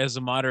 Joy, as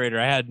a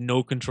moderator, I had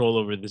no control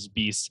over this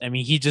beast. I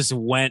mean, he just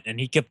went and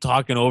he kept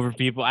talking over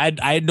people. I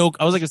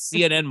was like a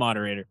CNN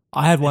moderator.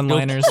 I had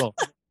one-liners.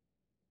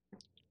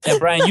 Yeah,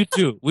 Brian, you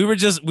too. We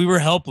were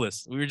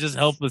helpless. We were just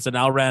helpless, and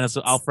Al ran us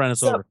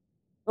over.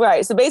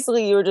 Right. So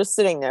basically, you were just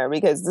sitting there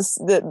because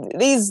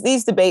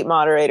these debate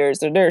moderators,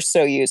 they're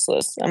so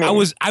useless. I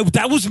mean,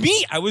 that was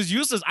me. I was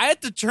useless. I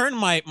had to turn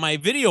my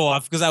video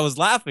off because I was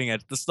laughing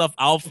at the stuff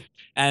Alf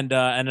and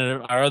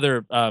our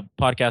other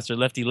podcaster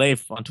Lefty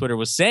Leif on Twitter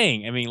was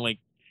saying. I mean, like,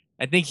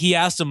 I think he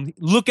asked him,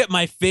 "Look at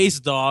my face,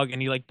 dog,"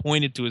 and he like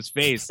pointed to his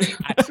face.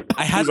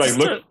 I had to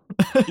look.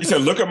 He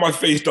said, "Look at my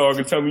face, dog,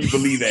 and tell me you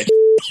believe that."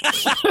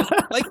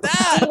 Like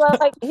that.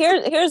 Like,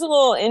 here's a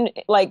little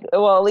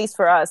at least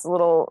for us, a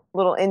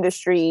little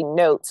industry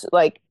note.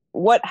 Like,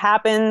 what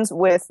happens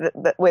with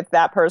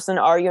that person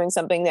arguing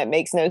something that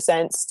makes no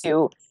sense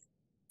to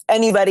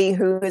anybody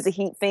who is a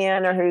Heat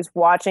fan or who's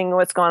watching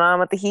what's going on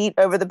with the Heat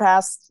over the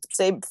past,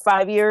 say,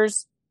 5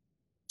 years.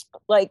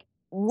 Like,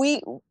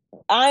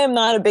 I am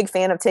not a big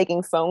fan of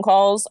taking phone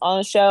calls on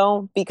a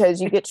show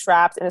because you get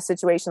trapped in a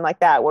situation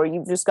like that where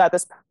you've just got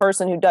this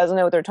person who doesn't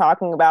know what they're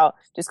talking about,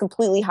 just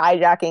completely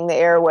hijacking the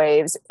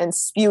airwaves and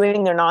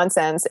spewing their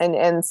nonsense, and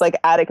it's like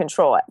out of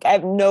control. Like, I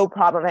have no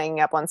problem hanging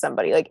up on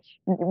somebody. Like,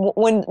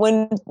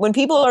 when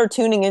people are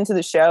tuning into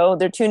the show,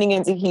 they're tuning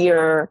in to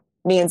hear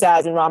me and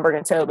Zaz and Romberg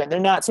and Tobin. They're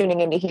not tuning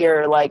in to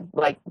hear like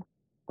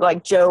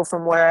like Joe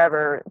from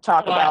wherever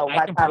talk Well, about I why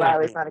Pat completely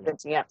Riley's agree not a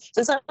with good GM.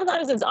 So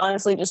sometimes it's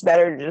honestly just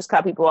better to just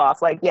cut people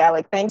off. Like, yeah,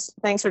 like thanks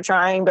for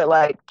trying, but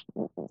like,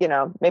 you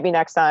know, maybe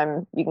next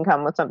time you can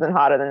come with something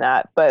hotter than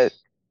that. But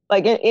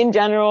like in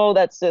general,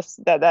 that's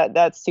just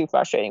that's too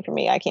frustrating for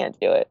me. I can't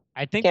do it.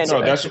 I think Can't the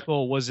do it.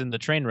 spectacle was in the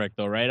train wreck,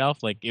 though, right,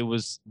 Alf? Like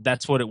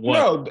that's what it was.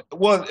 No,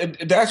 well,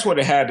 that's what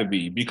it had to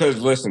be. Because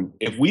listen,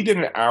 if we did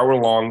an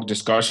hour-long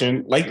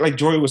discussion, like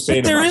Joy was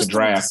saying There about is the no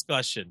draft,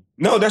 discussion.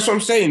 no, that's what I'm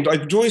saying.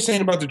 Like Joy is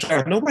saying about the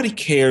draft, nobody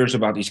cares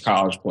about these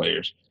college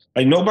players.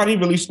 Like nobody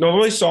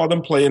saw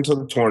them play until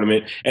the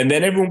tournament, and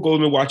then everyone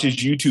goes and watches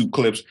YouTube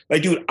clips.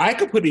 Like, dude, I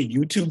could put a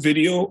YouTube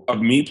video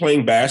of me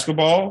playing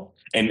basketball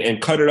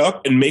and cut it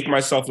up and make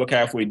myself look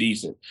halfway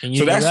decent. Can you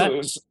So do that's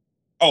that?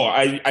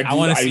 I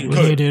want to see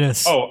when you do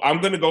this. Oh,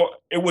 I'm gonna go.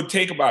 It would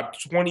take about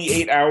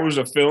 28 hours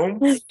of film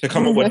to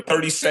come up with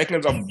 30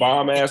 seconds of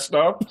bomb ass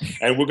stuff,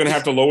 and we're gonna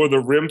have to lower the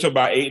rim to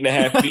about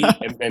 8.5 feet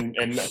and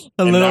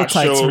A little not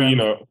Tykes show, rim. you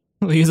know.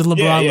 We'll use a LeBron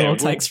Yeah, little we'll-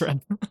 Tykes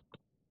rim.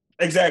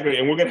 Exactly,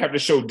 and we're gonna have to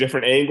show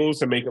different angles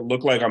to make it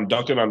look like I'm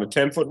dunking on the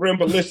 10-foot rim.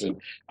 But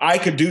listen, I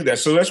could do that.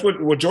 So that's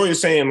what Joy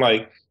is saying.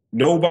 Like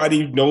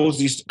nobody knows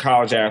these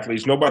college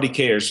athletes. Nobody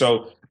cares.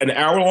 So an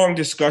hour-long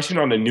discussion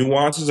on the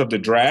nuances of the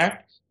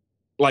draft,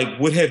 like,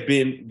 would have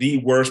been the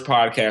worst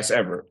podcast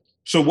ever.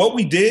 So what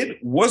we did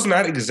was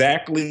not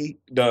exactly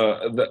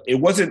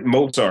it wasn't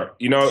Mozart,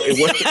 you know, it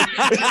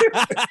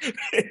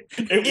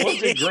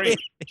wasn't great.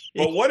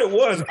 But what it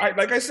was,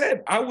 like I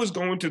said, I was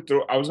going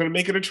to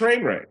make it a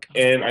train wreck.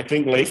 And I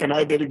think Leif and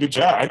I did a good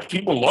job.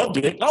 People loved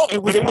it. No,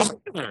 it was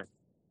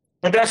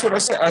but that's what I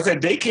said. I said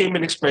they came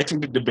in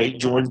expecting to debate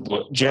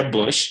Jeb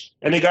Bush,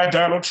 and they got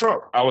Donald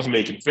Trump. I was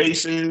making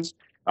faces.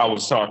 I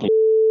was talking.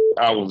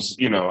 I was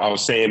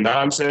saying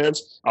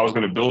nonsense. I was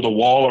going to build a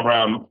wall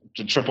around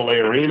the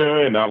AAA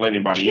arena and not let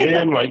anybody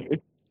in.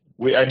 Like,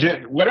 I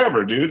did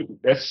whatever, dude.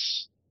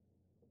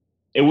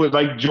 It was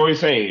like Joy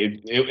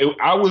saying.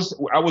 I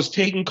was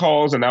taking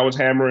calls and I was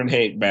hammering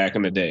Hank back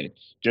in the day,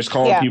 just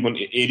calling people an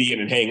idiot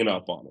and hanging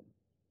up on them.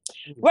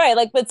 Right,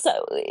 like, but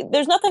so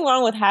there's nothing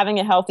wrong with having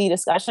a healthy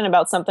discussion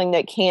about something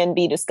that can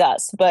be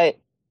discussed, but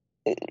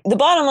the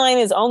bottom line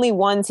is only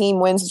one team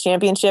wins the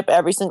championship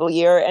every single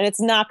year, and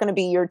it's not going to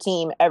be your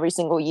team every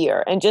single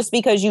year. And just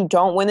because you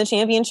don't win the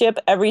championship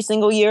every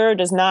single year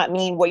does not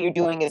mean what you're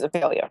doing is a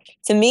failure.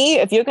 To me,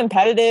 if you're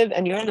competitive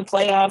and you're in the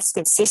playoffs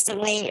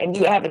consistently and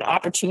you have an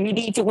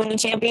opportunity to win the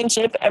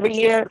championship every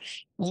year,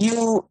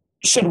 you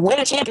should win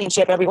a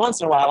championship every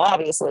once in a while,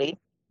 obviously.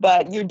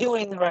 But you're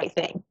doing the right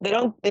thing. They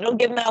don't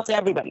give them out to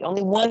everybody.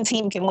 Only one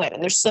team can win. And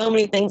there's so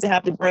many things that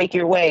have to break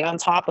your way on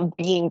top of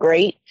being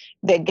great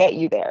that get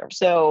you there.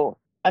 So,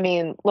 I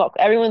mean, look,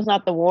 everyone's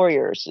not the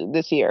Warriors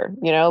this year.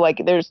 You know,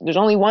 like there's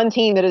only one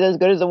team that is as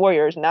good as the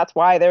Warriors, and that's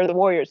why they're the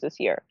Warriors this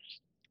year.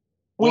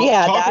 We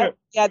had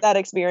that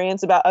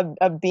experience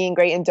of being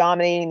great and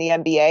dominating the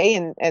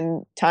NBA,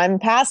 and time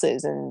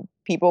passes and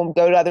people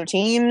go to other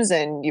teams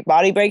and your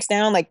body breaks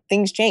down. Like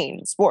things change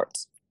in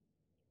sports.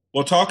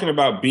 Well, talking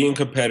about being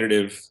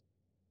competitive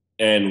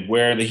and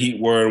where the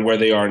Heat were and where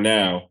they are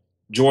now,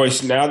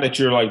 Joyce, now that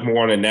you're like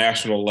more on a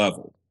national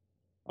level,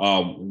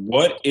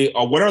 what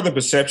are the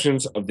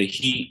perceptions of the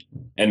Heat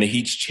and the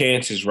Heat's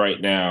chances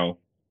right now?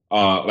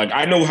 Like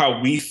I know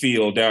how we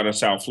feel down in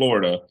South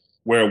Florida,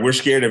 where we're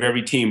scared of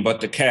every team but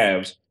the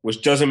Cavs,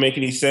 which doesn't make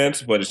any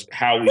sense, but it's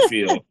how we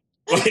feel.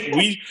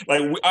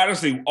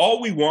 Honestly, all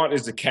we want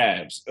is the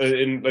Cavs,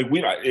 and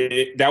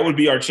that would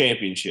be our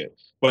championship.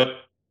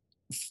 But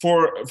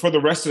for the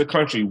rest of the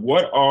country,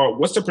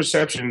 what's the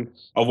perception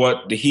of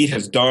what the Heat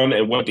has done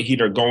and what the Heat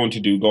are going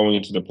to do going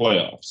into the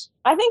playoffs?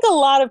 I think a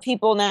lot of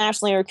people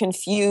nationally are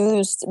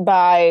confused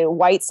by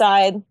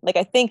Whiteside. Like,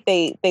 I think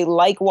they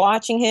like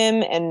watching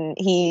him, and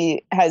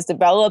he has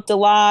developed a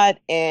lot,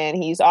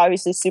 and he's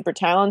obviously super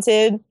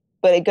talented,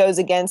 but it goes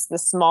against the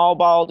small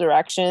ball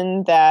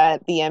direction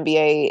that the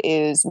NBA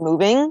is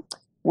moving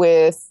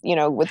with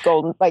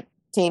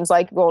teams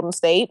like Golden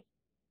State.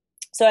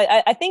 So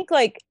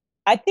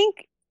I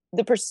think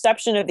the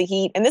perception of the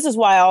Heat, and this is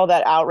why all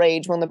that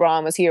outrage when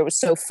LeBron was here was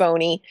so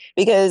phony,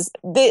 because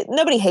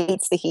nobody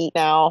hates the Heat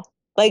now.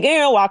 Like,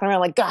 you're walking around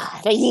like,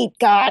 God, the Heat,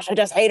 gosh, I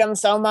just hate them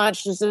so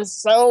much. This is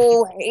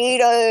so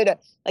hated.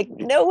 Like,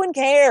 no one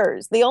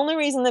cares. The only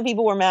reason that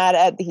people were mad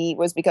at the Heat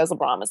was because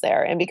LeBron was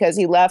there and because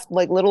he left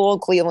like little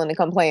old Cleveland to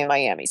come play in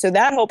Miami. So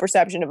that whole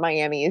perception of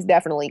Miami is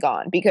definitely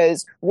gone,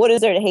 because what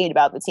is there to hate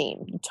about the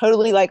team?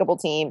 Totally likable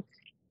team.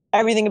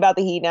 Everything about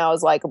the Heat now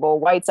is likable.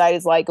 Whiteside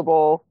is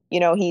likable.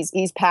 You know,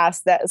 he's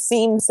past that,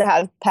 seems to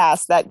have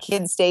passed that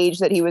kid stage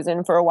that he was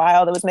in for a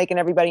while that was making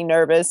everybody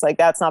nervous. Like,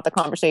 that's not the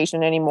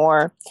conversation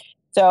anymore.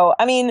 So,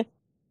 I mean,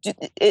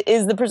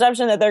 is the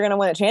perception that they're going to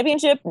win a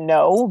championship?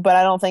 No, but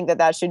I don't think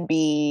that should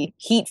be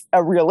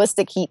a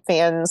realistic Heat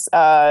fans'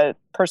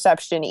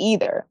 perception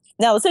either.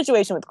 Now, the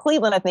situation with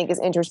Cleveland, I think, is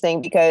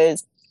interesting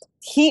because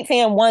Heat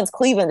fan wants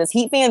Cleveland. Does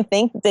Heat fan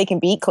think that they can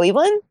beat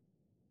Cleveland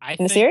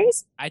in the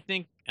series? I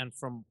think, and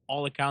from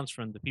all accounts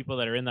from the people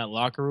that are in that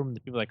locker room, the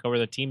people that cover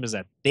the team, is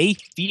that they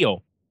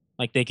feel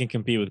like they can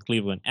compete with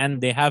Cleveland,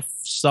 and they have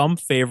some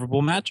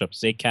favorable matchups.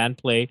 They can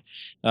play.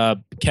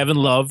 Kevin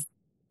Love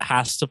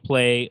has to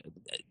play.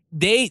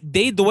 The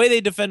way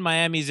they defend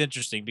Miami is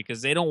interesting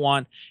because they don't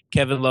want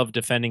Kevin Love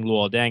defending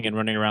Luol Deng and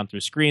running around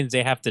through screens.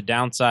 They have to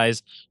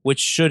downsize, which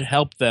should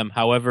help them.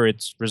 However,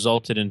 it's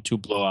resulted in 2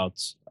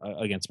 blowouts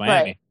against Miami.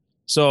 Right.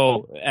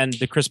 So, and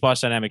the Chris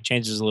Bosh dynamic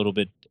changes a little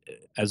bit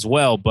as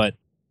well, but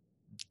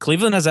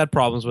Cleveland has had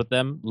problems with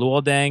them.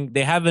 Luol Deng,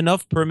 they have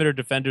enough perimeter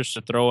defenders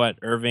to throw at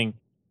Irving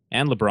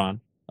and LeBron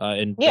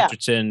in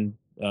Richardson,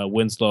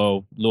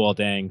 Winslow, Luol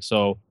Deng.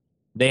 So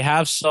they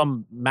have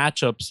some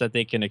matchups that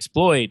they can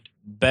exploit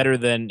better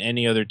than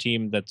any other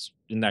team that's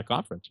in that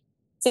conference.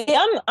 See,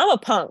 I'm a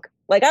punk.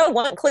 Like, I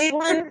want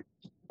Cleveland,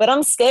 but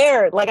I'm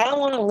scared. Like, I don't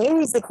want to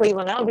lose to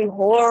Cleveland. That would be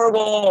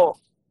horrible.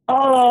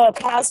 Oh,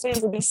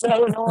 Pastors would be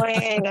so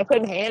annoying. I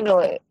couldn't handle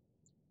it.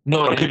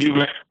 No, could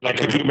you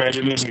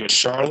imagine losing to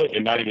Charlotte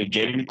and not even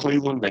getting to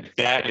Cleveland? Like,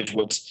 that is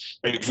what's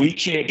like. If we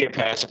can't get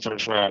past the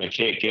first round and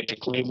can't get to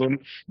Cleveland,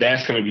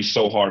 that's going to be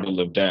so hard to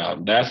live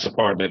down. That's the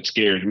part that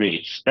scares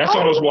me. That's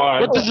almost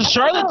why. But does the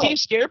Charlotte team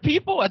scare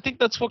people? I think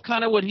that's what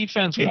Heat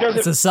fans want.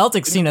 It's the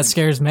Celtics team that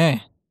scares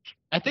me.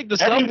 I think the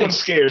Everyone Celtics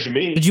scares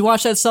me. Did you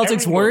watch that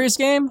Celtics Warriors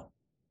game?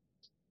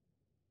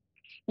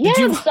 Yeah,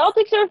 the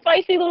Celtics are a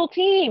feisty little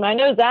team. I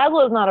know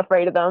Zadla's not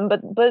afraid of them,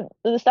 but the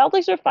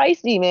Celtics are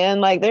feisty, man.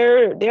 Like,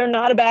 they're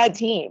not a bad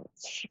team.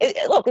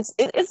 Look, it's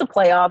the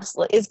playoffs.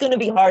 It's going to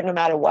be hard no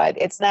matter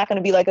what. It's not going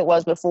to be like it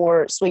was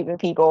before, sweeping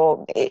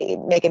people,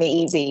 making it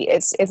easy.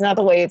 It's not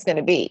the way it's going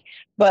to be.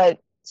 But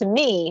to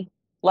me,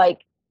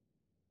 like,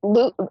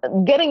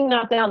 getting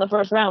knocked down the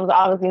first round is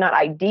obviously not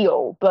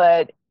ideal,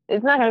 but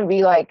it's not going to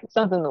be like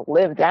something to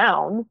live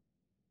down.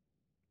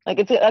 Like,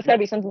 that's got to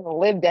be something to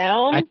live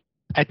down.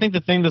 I think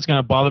the thing that's going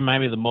to bother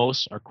Miami the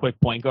most are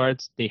quick point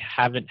guards. They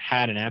haven't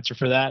had an answer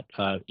for that.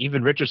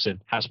 Even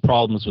Richardson has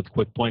problems with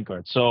quick point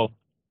guards. So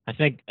I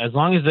think as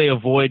long as they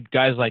avoid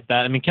guys like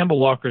that, I mean, Kemba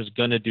Walker's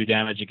going to do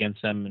damage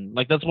against them. And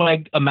like, that's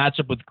why a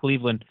matchup with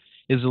Cleveland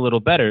is a little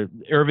better.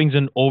 Irving's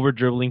an over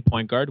dribbling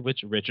point guard,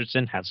 which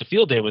Richardson has a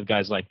field day with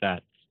guys like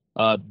that.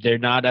 They're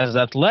not as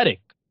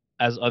athletic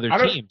as other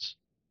teams.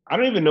 I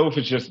don't even know if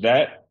it's just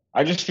that.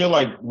 I just feel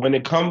like when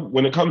it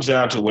comes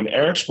down to when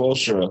Eric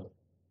Spoelstra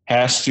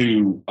has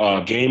to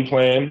game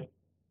plan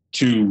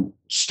to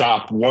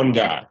stop one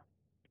guy.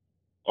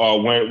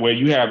 Where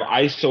you have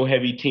ISO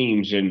heavy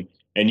teams and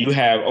you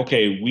have,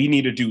 okay, we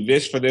need to do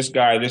this for this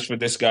guy,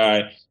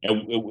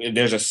 and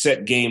there's a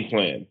set game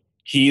plan.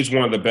 He is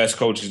one of the best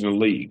coaches in the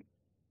league.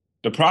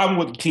 The problem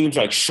with teams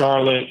like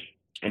Charlotte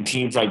and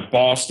teams like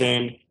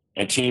Boston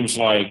and teams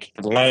like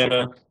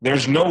Atlanta,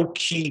 there's no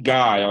key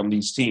guy on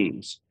these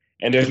teams.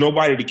 And there's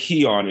nobody to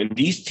key on. And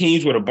these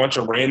teams with a bunch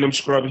of random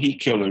scrub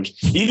Heat killers,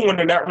 even when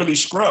they're not really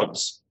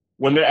scrubs,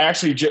 when they're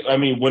actually,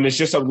 when it's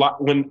just a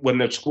lot, when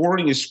the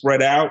scoring is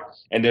spread out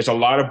and there's a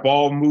lot of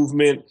ball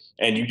movement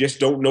and you just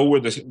don't know where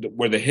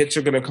the hits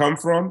are going to come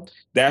from,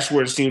 that's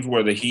where it seems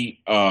where the Heat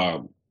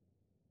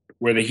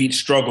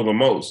struggle the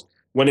most.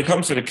 When it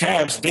comes to the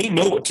Cavs, they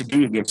know what to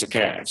do against the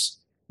Cavs.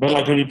 But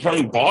like when you're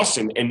playing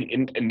Boston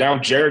and now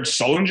Jared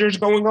Sullinger's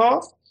going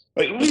off,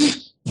 like what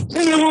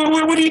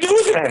do you do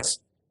with that?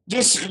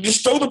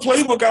 Just throw the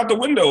playbook out the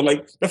window.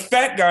 Like, the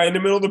fat guy in the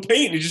middle of the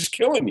paint is just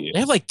killing you.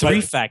 They have like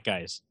 3 fat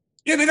guys.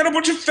 Yeah, they got a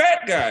bunch of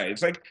fat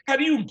guys. Like, how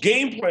do you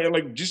game plan?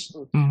 Like, just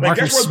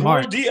Marcus that's why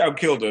Smart. Boris Diaw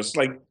killed us.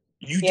 Like,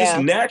 you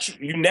Yeah. just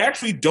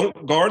naturally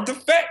don't guard the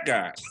fat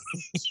guy.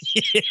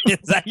 Is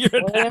that your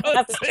We're gonna have to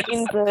analysis?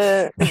 change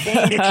the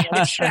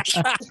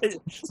game.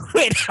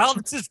 Wait, how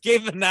just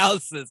gave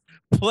analysis?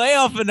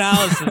 Playoff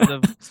analysis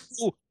of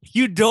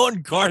you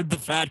don't guard the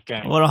fat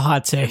guy. What a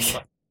hot take.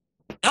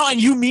 Oh,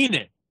 and you mean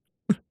it.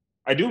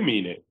 I do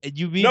mean it. And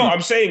you mean No, it.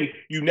 I'm saying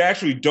you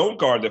naturally don't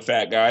guard the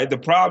fat guy. The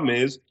problem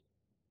is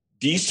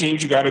these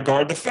teams, you got to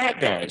guard the fat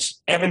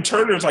guys. Evan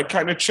Turner's like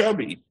kind of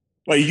chubby.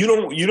 Like, you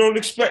don't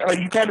expect, like,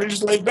 you kind of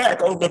just lay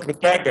back. Oh, look at the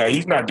fat guy.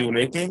 He's not doing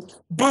anything.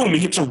 Boom, he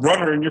hits a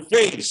runner in your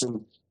face.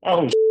 And,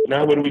 oh,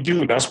 now what do we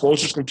do? Now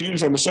Spoelstra's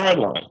confused on the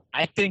sideline.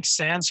 I think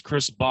sans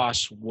Chris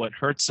Bosh, what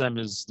hurts them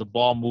is the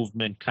ball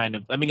movement kind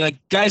of. I mean, like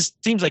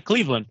teams like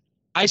Cleveland,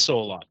 ISO a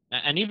lot.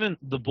 And even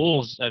the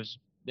Bulls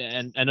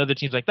and other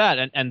teams like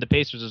that, and the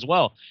Pacers as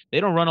well,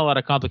 they don't run a lot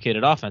of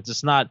complicated offense.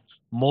 It's not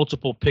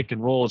multiple pick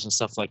and rolls and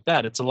stuff like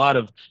that. It's a lot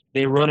of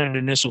they run an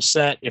initial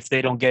set. If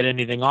they don't get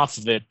anything off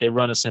of it, they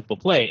run a simple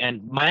play.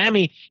 And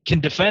Miami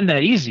can defend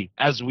that easy,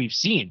 as we've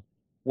seen.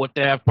 What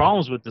they have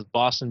problems with is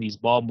Boston, these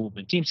ball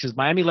movement teams, because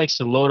Miami likes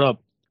to load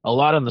up a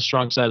lot on the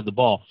strong side of the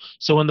ball.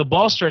 So when the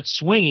ball starts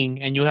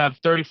swinging and you have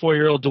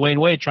 34-year-old Dwayne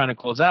Wade trying to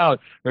close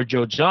out, or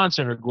Joe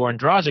Johnson or Goran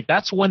Dragic,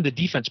 that's when the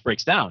defense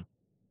breaks down.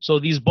 So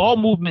these ball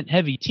movement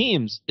heavy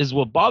teams is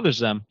what bothers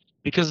them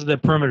because of their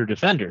perimeter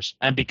defenders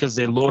and because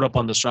they load up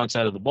on the strong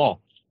side of the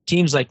ball.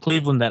 Teams like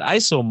Cleveland that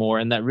ISO more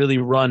and that really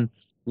run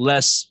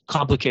less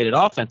complicated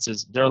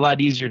offenses, they're a lot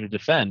easier to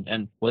defend.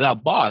 And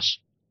without Bosh,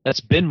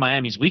 that's been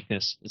Miami's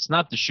weakness. It's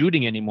not the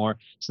shooting anymore.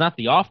 It's not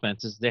the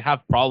offense. It's they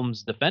have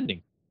problems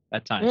defending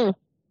at times.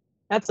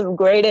 That's some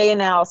grade A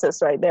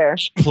analysis right there.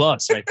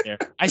 Plus, right there.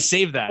 I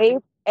saved that.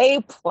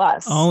 A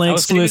plus. Only I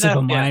was saving exclusive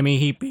that- of yeah. Miami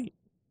Heat beat.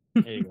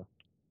 There you go.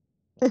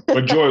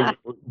 But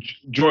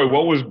Joy,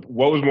 what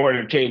was more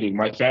entertaining?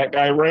 My fat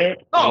guy rant?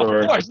 Oh, or-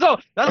 of course. No.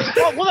 That's,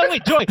 well,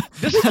 wait, Joy.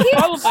 This is the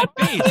problem with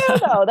my face. Fair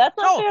though. That's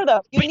not No, fair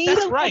though. You but need that's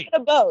a little right. bit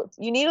of both.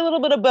 You need a little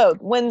bit of both.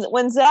 When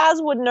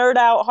Zaz would nerd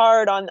out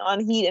hard on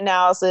Heat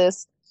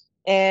analysis,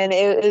 and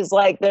it is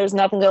like there's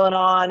nothing going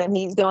on, and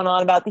he's going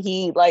on about the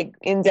Heat like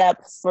in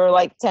depth for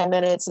like 10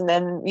 minutes, and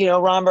then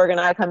Romberg and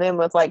I come in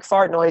with like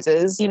fart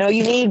noises. You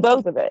need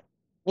both of it.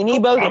 You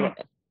need both of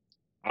it.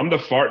 I'm the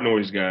fart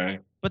noise guy.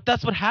 But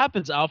that's what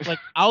happens, Alf. Like,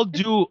 I'll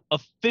do a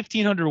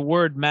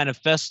 1,500-word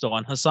manifesto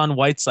on Hassan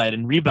Whiteside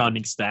and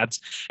rebounding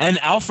stats, and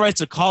Alf writes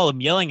a column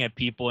yelling at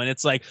people, and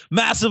it's like,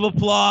 massive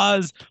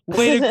applause,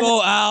 way to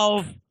go,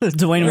 Alf. The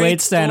Dwayne Great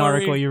Wade stan story.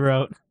 article you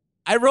wrote.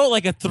 I wrote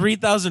like a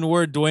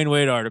 3,000-word Dwayne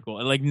Wade article,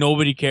 and like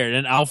nobody cared.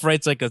 And Alf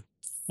writes like a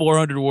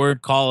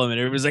 400-word column, and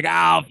everybody's like,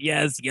 Alf,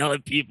 yes, yell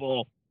at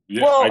people.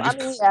 Yeah, Well, I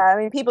just-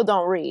 people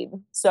don't read,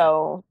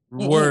 so you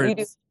do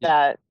Words.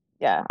 that.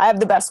 Yeah, I have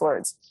the best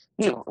words.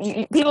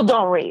 People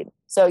don't read,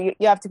 so you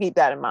have to keep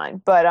that in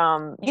mind. But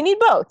you need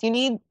both. You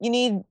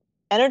need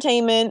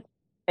entertainment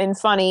and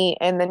funny,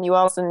 and then you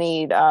also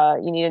need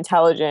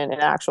intelligent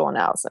and actual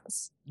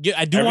analysis. Yeah,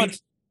 I do Every-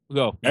 want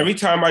go. Every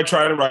time I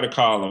try to write a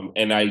column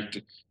and I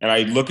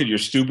look at your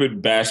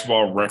stupid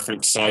basketball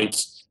reference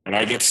sites and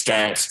I get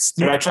stats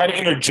and I try to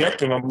interject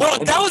them, I'm like, oh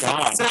my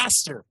God.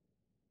 disaster.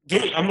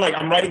 Dude, I'm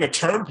writing a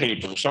term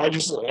paper, so I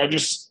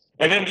just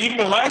and then even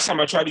the last time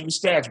I tried to use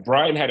stats,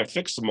 Brian had to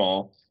fix them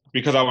all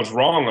because I was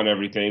wrong on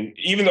everything.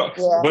 Even though,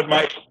 Yeah. but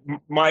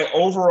my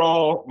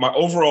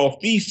overall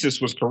thesis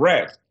was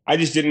correct. I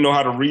just didn't know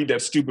how to read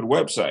that stupid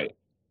website.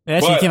 It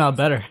actually But- came out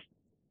better.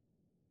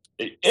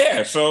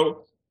 Yeah,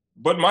 so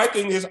but my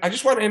thing is I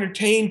just want to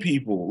entertain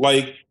people.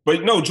 Like,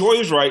 but no, Joy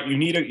is right. You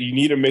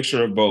need a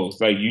mixture of both.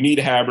 Like you need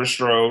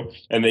Haberstroh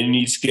and then you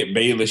need Skip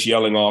Bayless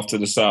yelling off to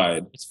the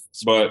side.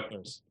 But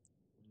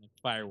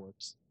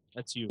Fireworks.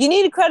 That's you. You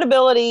need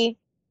credibility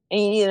and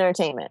you need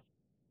entertainment,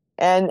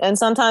 and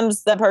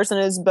sometimes that person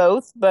is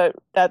both, but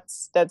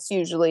that's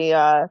usually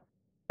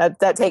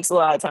that takes a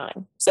lot of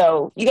time.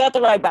 So you got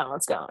the right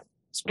balance going.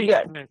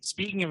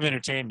 Speaking of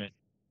entertainment,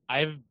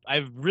 I've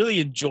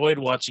really enjoyed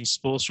watching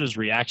Spoelstra's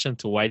reaction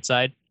to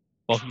Whiteside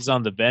while he's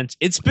on the bench.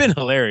 It's been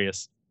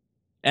hilarious.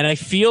 And I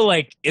feel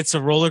like it's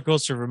a roller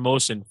coaster of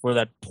emotion for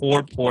that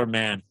poor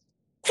man.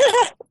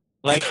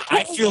 Like,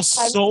 I feel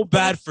so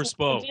bad for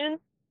Spo.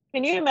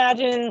 Can you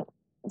imagine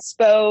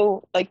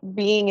Spo like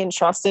being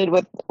entrusted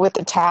with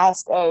the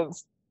task of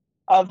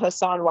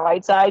Hassan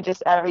Whiteside,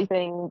 just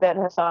everything that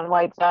Hassan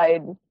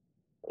Whiteside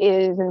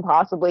is and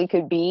possibly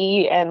could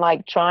be, and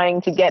like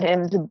trying to get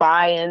him to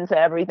buy into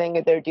everything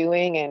that they're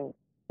doing, and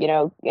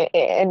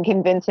and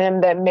convince him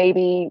that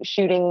maybe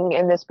shooting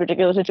in this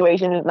particular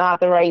situation is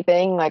not the right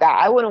thing. Like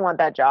I wouldn't want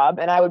that job,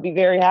 and I would be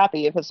very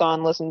happy if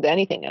Hassan listened to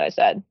anything that I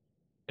said.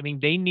 I mean,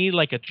 they need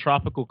like a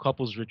tropical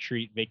couples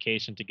retreat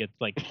vacation to get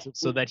like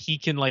so that he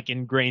can like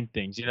ingrain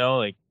things,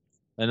 like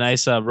a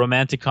nice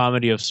romantic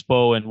comedy of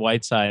Spo and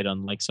Whiteside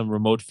on like some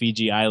remote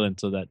Fiji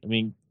island. So that, I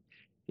mean,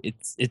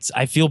 it's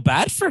I feel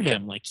bad for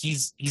him. Like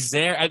he's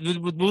there.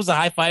 It was a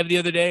high five the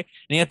other day, and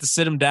he had to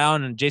sit him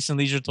down. And Jason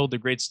Leisure told the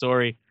great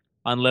story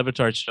on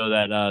Levitar's show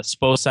that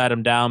Spo sat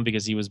him down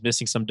because he was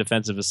missing some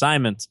defensive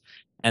assignments,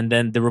 and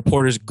then the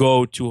reporters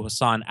go to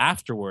Hassan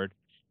afterward.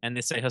 And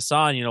they say,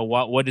 Hassan,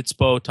 what did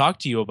Spo talk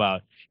to you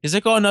about? He's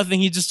like, oh, nothing.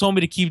 He just told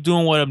me to keep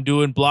doing what I'm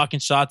doing, blocking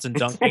shots and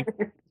dunking.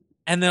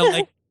 And they're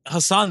like,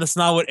 Hassan, that's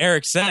not what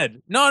Eric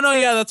said. No,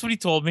 yeah, that's what he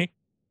told me.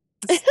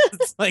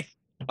 It's like,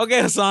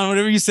 okay, Hassan,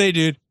 whatever you say,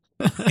 dude.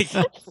 Like,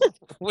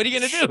 what are you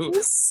going to do?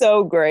 He's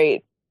so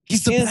great.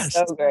 He's the He's best.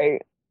 so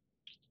great.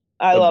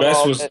 I love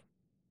all of it.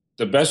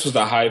 The best was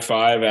the high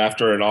five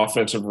after an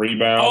offensive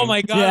rebound. Oh,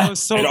 my God. Yeah. That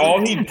was so And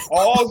good.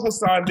 all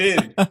Hassan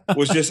did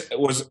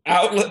was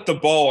outlet the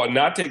ball and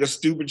not take a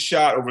stupid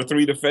shot over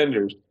three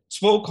defenders.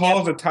 Spo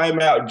calls a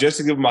timeout just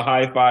to give him a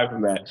high five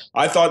from that.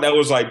 I thought that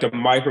was like the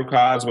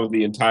microcosm of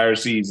the entire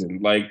season.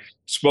 Like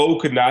Spo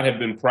could not have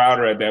been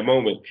prouder at that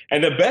moment.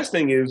 And the best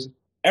thing is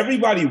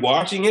everybody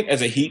watching it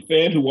as a Heat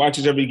fan who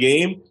watches every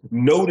game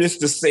noticed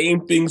the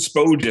same thing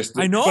Spo just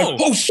did. I know. Like,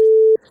 oh, shit.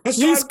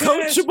 He's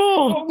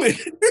coachable.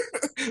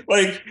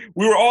 Like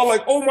we were all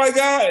like, "Oh my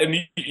God!" And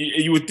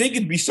you would think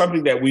it'd be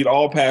something that we'd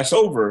all pass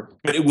over,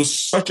 but it was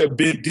such a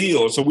big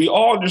deal. So we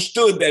all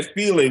understood that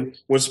feeling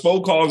when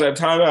Spo calls that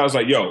timeout. I was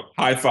like, "Yo,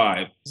 high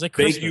five! It's like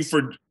Thank Christmas.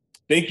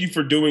 you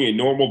for doing a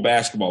normal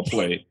basketball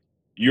play.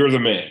 You're the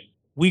man."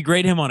 We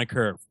grade him on a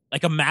curve,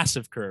 like a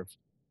massive curve.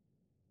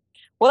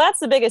 Well, that's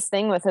the biggest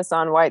thing with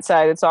Hassan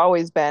Whiteside. It's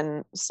always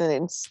been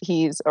since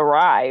he's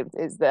arrived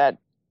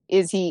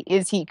is he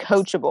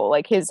coachable?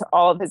 Like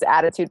all of his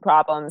attitude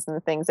problems and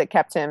the things that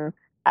kept him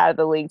out of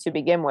the league to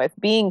begin with.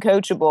 Being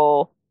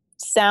coachable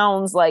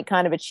sounds like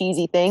kind of a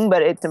cheesy thing,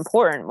 but it's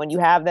important when you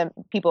have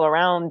people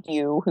around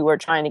you who are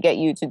trying to get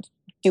you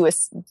do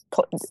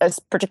a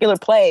particular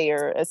play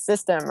or a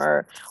system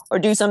or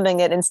do something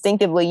that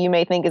instinctively you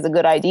may think is a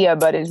good idea,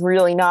 but is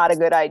really not a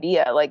good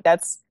idea. Like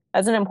that's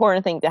an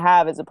important thing to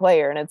have as a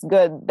player, and it's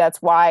good.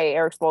 That's why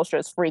Eric Spoelstra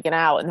is freaking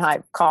out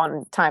and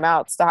calling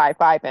timeouts to high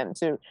five him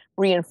to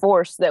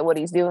reinforce that what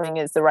he's doing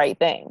is the right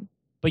thing.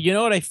 But you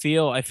know what I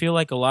feel? I feel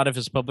like a lot of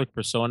his public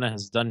persona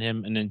has done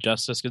him an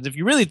injustice. Because if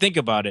you really think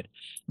about it,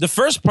 the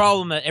first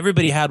problem that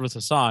everybody had with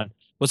Hassan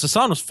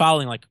was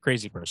fouling like a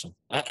crazy person.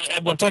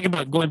 I'm talking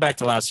about going back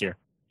to last year.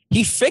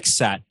 He fixed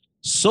that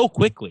so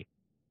quickly.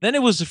 Then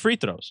it was the free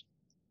throws.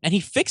 And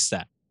he fixed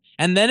that.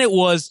 And then it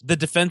was the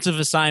defensive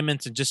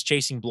assignments and just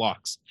chasing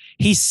blocks.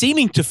 He's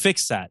seeming to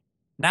fix that.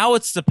 Now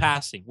it's the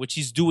passing, which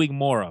he's doing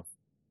more of.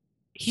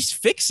 He's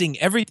fixing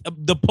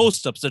the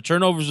post-ups, the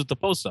turnovers with the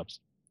post-ups.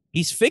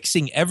 He's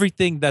fixing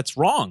everything that's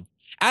wrong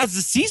as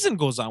the season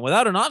goes on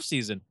without an off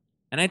season.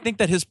 And I think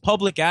that his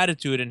public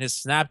attitude and his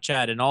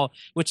Snapchat and all,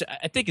 which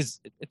I think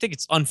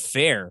it's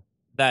unfair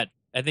that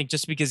I think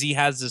just because he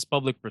has this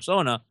public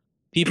persona,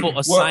 people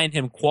assign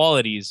him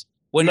qualities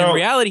when in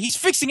reality he's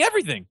fixing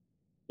everything.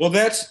 Well,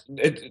 that's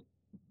it.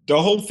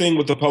 The whole thing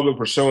with the public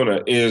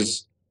persona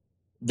is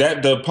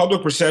that the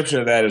public perception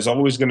of that is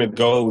always going to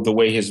go the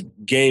way his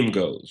game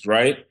goes,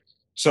 right?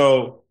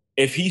 So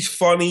if he's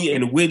funny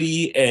and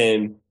witty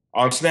and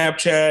on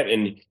Snapchat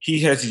and he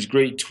has these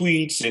great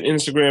tweets and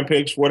Instagram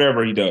pics,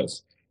 whatever he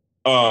does,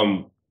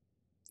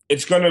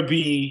 it's going to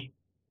be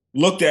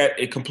looked at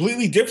it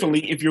completely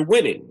differently if you're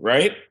winning,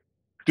 right?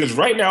 Because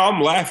right now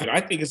I'm laughing.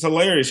 I think it's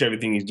hilarious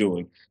everything he's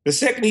doing. The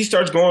second he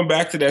starts going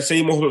back to that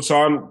same old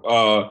Hassan,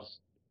 But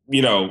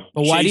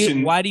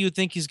why do you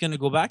think he's going to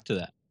go back to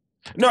that?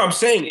 No, I'm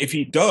saying if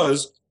he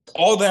does,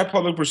 all that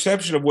public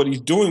perception of what he's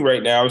doing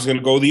right now is going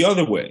to go the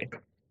other way.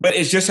 But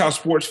it's just how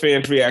sports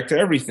fans react to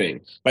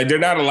everything. Like, they're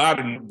not allowed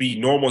to be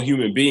normal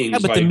human beings. Yeah,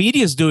 but the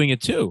media's doing it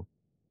too.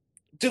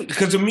 Dude,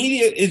 because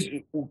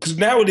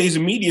nowadays the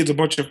media is a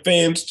bunch of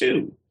fans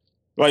too.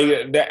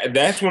 Like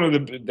that's one of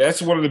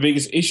the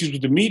biggest issues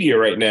with the media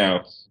right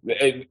now.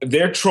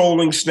 They're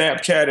trolling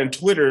Snapchat and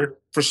Twitter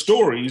for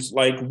stories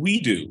like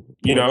we do.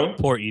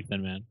 Poor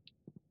Ethan, man.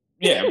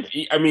 Yeah,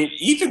 I mean,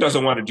 Ethan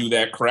doesn't want to do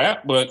that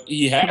crap, but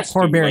he has.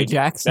 Poor Barry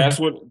Jackson. That's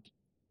what.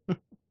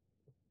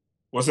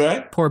 What's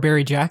that? Poor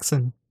Barry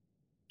Jackson.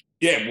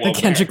 Yeah, well, the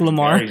Kendrick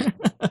Lamar.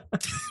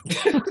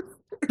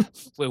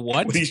 Wait,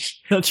 what?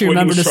 Don't you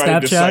remember the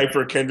Snapchat? To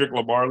decipher Kendrick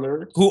Lamar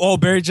lyrics? Who? Oh,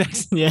 Barry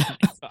Jackson. Yeah.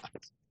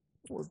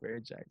 Poor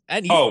Barry Jackson.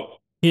 And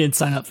he didn't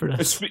sign up for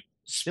this.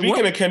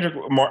 Speaking of Kendrick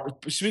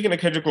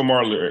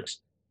Lamar lyrics,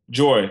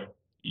 Joy,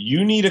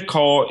 you need to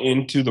call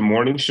into the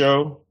morning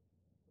show,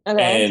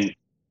 and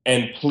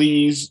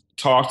please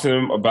talk to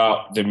them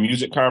about the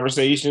music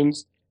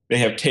conversations. They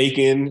have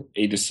taken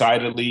a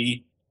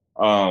decidedly,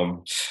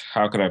 how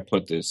can I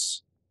put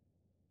this,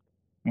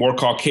 more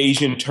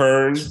Caucasian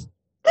turn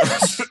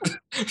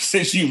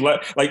since you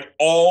left.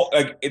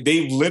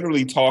 They've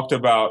literally talked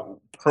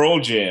about Pearl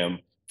Jam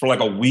for like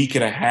a week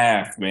and a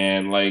half,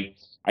 man. Like,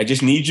 I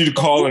just need you to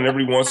call in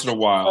every once in a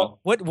while.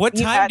 What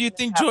time do you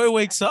think Joy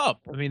wakes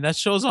up? I mean, that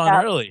show's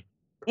on early.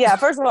 Yeah,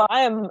 first of all,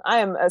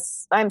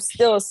 I'm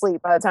still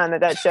asleep by the time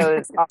that show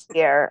is off the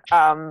air.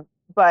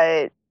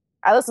 But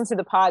I listen to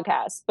the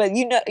podcast. But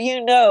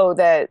you know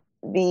that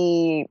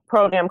the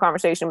Pearl Jam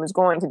conversation was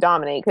going to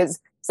dominate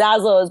because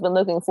Zaslow has been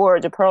looking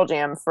forward to Pearl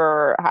Jam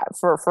for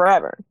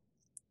forever.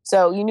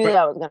 So you knew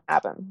that was going to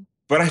happen.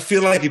 But I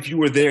feel like if you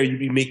were there, you'd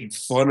be making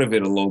fun of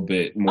it a little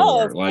bit more.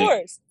 Oh, of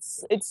course.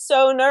 It's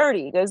so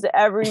nerdy. It goes to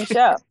every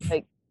show.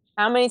 Like,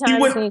 how many times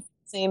can you see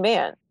the same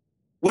band?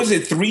 Was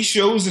it 3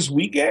 shows this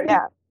weekend?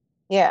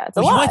 Yeah, it's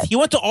a lot. He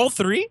went to all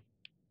 3?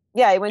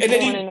 Yeah, he went to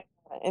one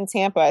in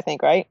Tampa, I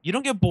think, right? You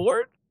don't get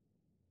bored?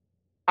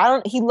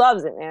 He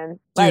loves it, man.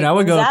 Dude, I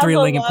would go to 3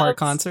 Linkin Park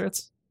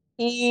concerts.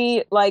 He,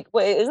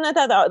 isn't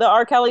that the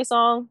R. Kelly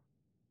song?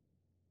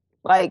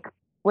 Like,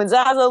 when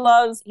Zazo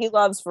loves, he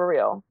loves for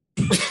real.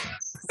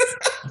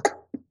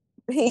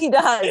 He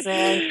does,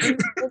 man.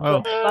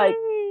 Like,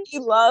 he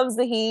loves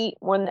the Heat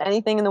more than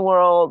anything in the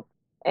world,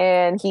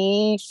 and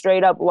he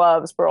straight up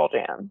loves Pearl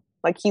Jam.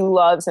 Like, he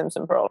loves him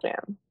some Pearl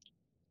Jam.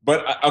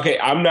 But okay,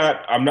 I'm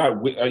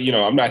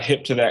not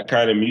hip to that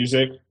kind of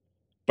music.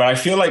 But I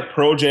feel like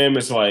Pearl Jam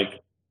is like,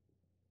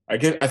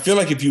 I feel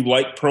like if you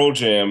like Pearl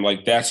Jam,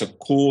 like that's a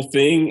cool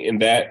thing in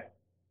that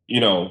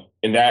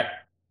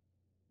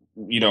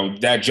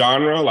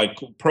genre. Like,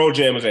 Pearl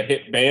Jam is a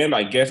hit band,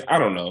 I guess. I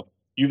don't know.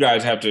 You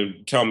guys have to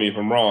tell me if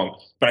I'm wrong.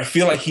 But I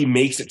feel like he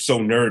makes it so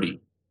nerdy.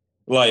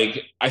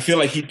 Like, I feel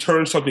like he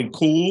turns something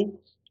cool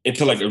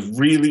into like a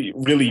really,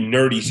 really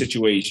nerdy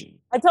situation.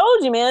 I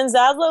told you, man,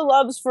 Zaslow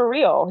loves for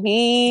real. When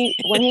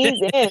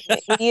he's in,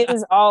 he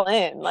is all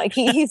in. Like,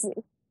 he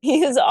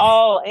is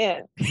all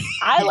in.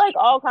 I like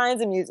all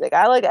kinds of music.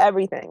 I like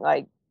everything,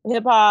 like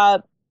hip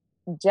hop,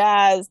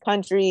 jazz,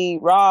 country,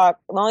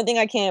 rock. The only thing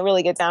I can't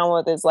really get down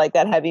with is like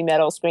that heavy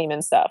metal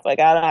screaming stuff. Like,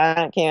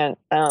 I can't.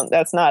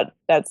 That's not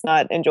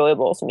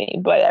enjoyable to me.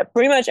 But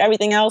pretty much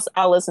everything else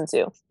I'll listen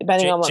to,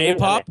 depending on what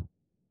J-pop.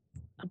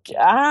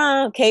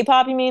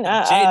 K-pop, you mean?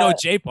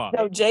 J-pop.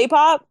 No,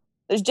 J-pop.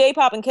 There's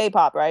J-pop and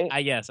K-pop, right?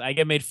 Yes, I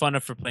get made fun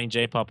of for playing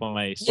J-pop on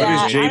my What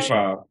Yeah, is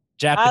J-pop?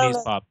 Japanese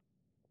pop.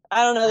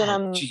 I don't know that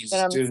I'm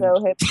Dude.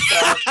 so hip.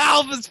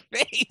 Alva's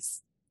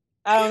face.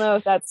 I don't know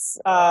if that's.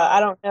 I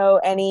don't know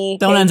any.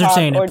 Don't K-pop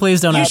entertain or it.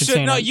 Please don't You entertain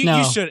should. No, it.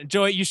 you shouldn't.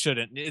 Joy, you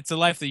shouldn't. It's a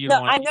life that you No,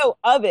 don't want. I know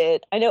of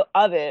it. I know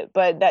of it,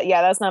 but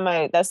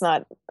that's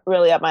not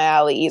really up my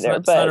alley either.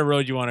 It's not a But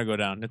road you want to go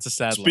down. It's a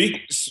sad life.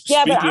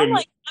 yeah, but speaking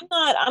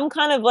I'm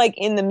kind of like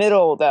in the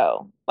middle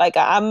though. Like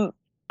I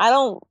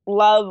don't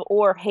love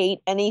or hate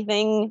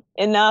anything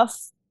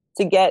enough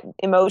to get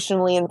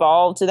emotionally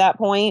involved to that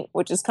point,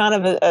 which is kind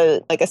of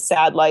a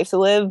sad life to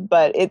live.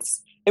 But it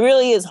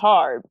really is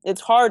hard.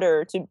 It's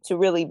harder to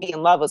really be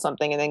in love with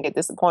something and then get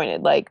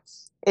disappointed. Like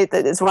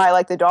it's why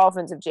like the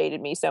Dolphins have jaded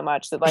me so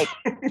much that like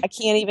I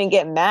can't even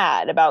get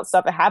mad about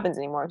stuff that happens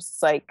anymore.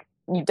 It's like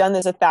you've done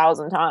this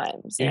 1,000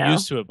 times. You're know?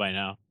 used to it by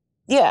now.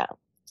 Yeah.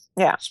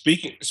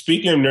 speaking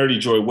of nerdy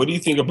Joy, what do you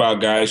think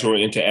about guys who are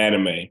into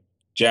anime?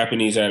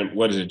 Japanese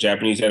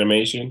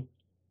animation?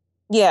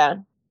 Yeah.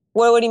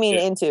 What do you mean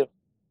Yeah. into?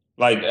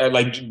 Like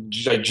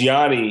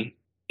Gianni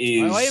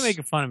is. Why are you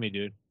making fun of me,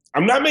 dude?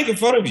 I'm not making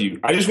fun of you.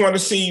 I just want to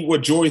see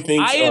what Joy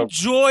thinks I of.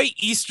 enjoy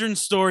Eastern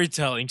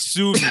storytelling.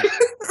 Sue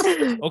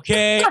me.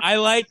 Okay? I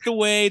like the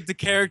way the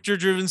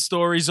character-driven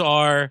stories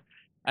are.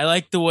 I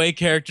like the way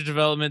character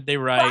development they I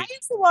write.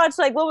 used to watch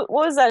like what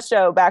was that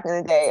show back in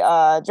the day?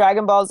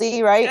 Dragon Ball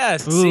Z, right?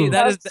 Yes, Ooh. see,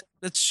 that's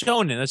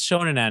shonen. That's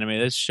shonen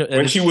anime.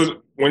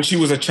 when she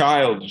was a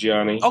child,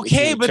 Gianni. When she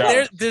okay, was a but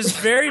child. there's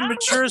very I don't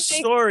mature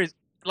think- stories.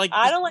 Like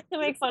I don't like to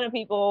make fun of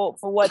people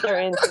for what they're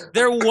into.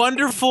 they're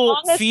wonderful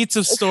As long as- feats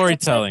of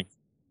storytelling.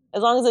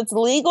 As long as it's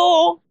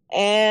legal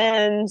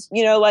and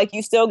like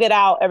you still get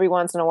out every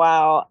once in a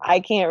while. I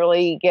can't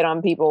really get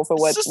on people for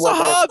It's just a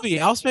hobby.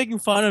 I was making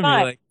fun of you.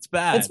 Fine. Like it's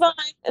bad. It's fine.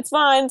 It's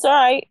fine. It's all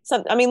right.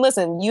 I mean,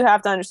 listen, you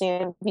have to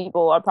understand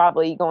people are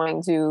probably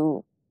going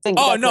to think.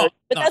 Oh, that's no, weird,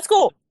 but no. that's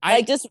cool. I-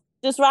 Like just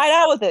ride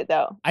out with it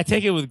though. I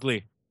take it with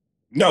glee.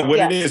 No, what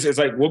Yeah. it is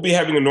like we'll be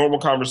having a normal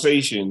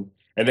conversation,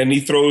 and then he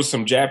throws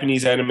some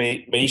Japanese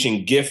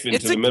animation GIF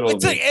into the middle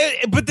of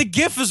it. But the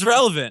GIF is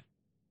relevant.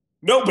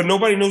 No, but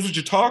nobody knows what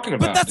you're talking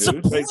about. But that's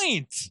dude. the Like,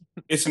 point.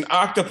 it's an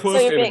octopus So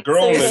you and a think-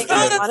 girl. so you in a- think- in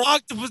a- It's not an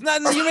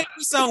octopus. You make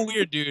me sound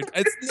weird, dude.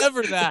 It's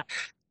never that.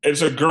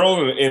 It's a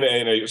girl in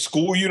a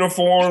school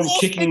uniform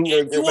kicking.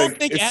 You won't like,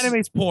 think it's,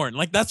 anime's porn.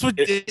 Like that's what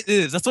It- it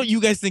is. That's what you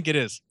guys think it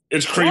is.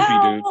 it's creepy,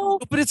 dude. Well,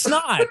 But it's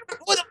not.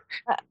 What-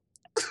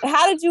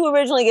 how did you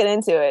originally get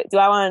into it? Do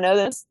I want to know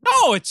this?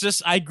 No, it's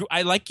just I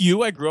like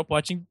you. I grew up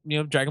watching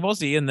Dragon Ball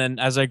Z, and then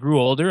as I grew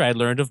older, I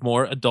learned of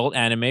more adult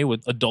anime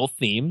with adult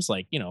themes,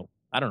 like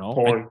I don't know,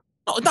 Porn.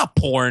 no, not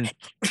porn.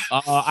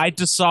 I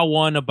just saw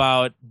one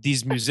about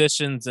these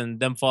musicians and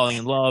them falling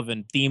in love,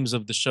 and themes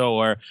of the show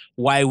are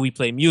why we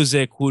play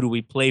music, who do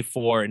we play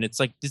for, and it's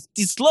like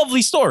these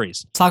lovely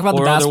stories. Talk about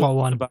the Or other basketball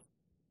ones one. about-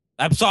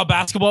 I saw a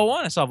basketball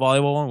one. I saw a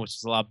volleyball one, which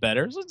is a lot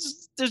better. So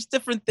there's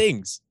different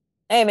things.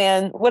 Hey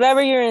man,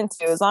 whatever you're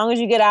into, as long as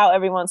you get out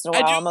every once in a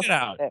I while. do I'm okay get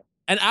out. with it.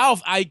 And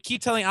Alf, I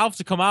keep telling Alf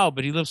to come out,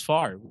 but he lives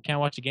far. We can't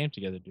watch a game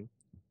together, dude.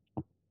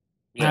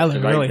 Yeah, I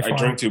live 'cause really I far.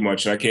 drink too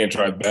much and I can't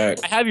drive back.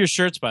 I have your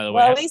shirts, by the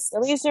way. Well,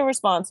 at least you're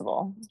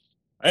responsible.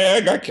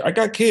 I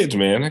got kids,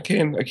 man. I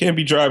can't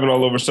be driving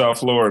all over South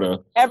Florida.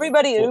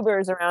 Everybody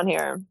Ubers around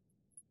here.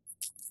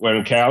 When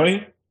in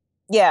Cali?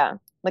 Yeah,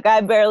 like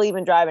I barely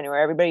even drive anywhere.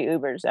 Everybody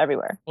Ubers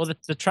everywhere. Well,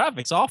 the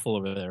traffic's awful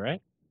over there,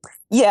 right?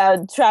 Yeah,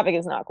 traffic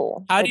is not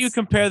cool. How do you It's-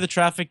 compare the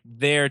traffic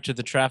there to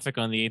the traffic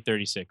on the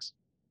 836?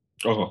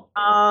 Oh,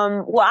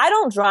 Well, I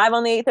don't drive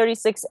on the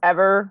 836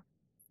 ever.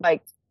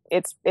 Like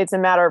it's a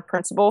matter of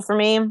principle for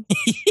me.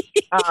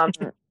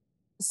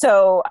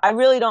 So I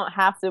really don't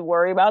have to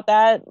worry about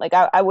that. Like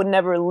I would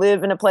never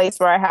live in a place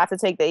where I have to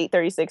take the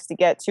 836 to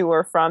get to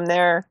or from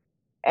there.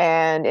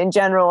 And in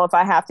general, if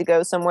I have to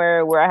go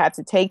somewhere where I have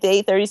to take the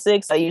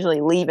 836, I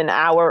usually leave an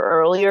hour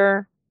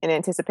earlier in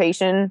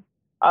anticipation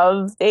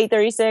of the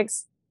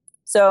 836.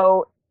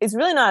 So it's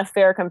really not a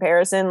fair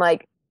comparison.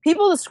 Like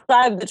people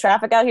describe the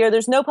traffic out here.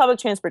 There's no public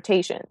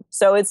transportation.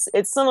 So it's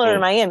similar to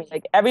Miami.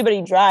 Like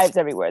everybody drives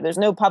everywhere. There's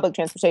no public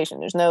transportation.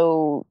 There's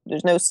no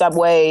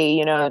subway,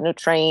 no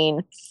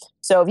train.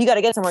 So if you got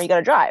to get somewhere, you got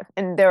to drive.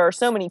 And there are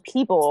so many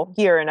people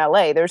here in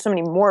LA. There's so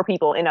many more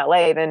people in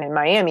LA than in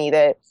Miami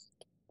that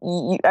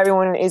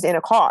everyone is in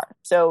a car.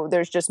 So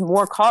there's just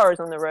more cars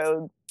on the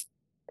road.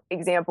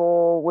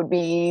 Example would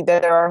be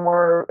that there are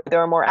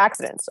more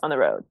accidents on the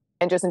road,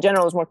 and just in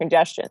general, there's more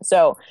congestion.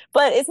 So,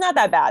 but it's not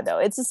that bad though.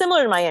 It's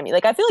similar to Miami.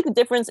 Like I feel like the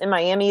difference in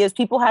Miami is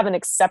people haven't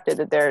accepted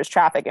that there's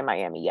traffic in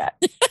Miami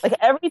yet. Like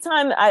every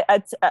time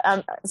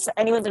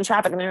anyone's in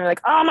traffic and they're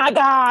like, "Oh my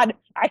God,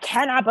 I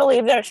cannot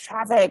believe there's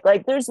traffic!"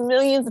 Like there's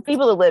millions of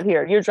people that live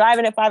here. You're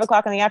driving at 5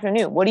 o'clock in the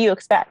afternoon. What do you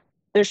expect?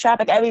 There's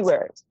traffic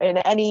everywhere in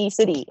any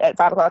city at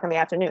 5 o'clock in the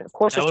afternoon. Of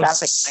course, there's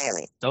traffic in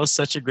Miami. That was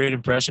such a great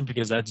impression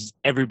because that's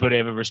everybody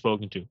I've ever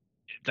spoken to.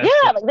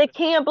 Yeah, like they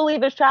can't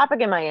believe there's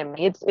traffic in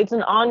Miami. It's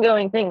an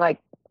ongoing thing. Like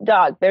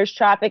dog, there's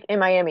traffic in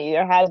Miami.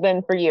 There has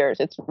been for years.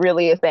 It's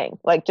really a thing.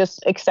 Like,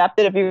 just accept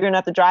it if you're gonna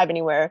have to drive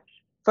anywhere.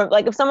 From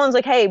like, if someone's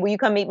like, "Hey, will you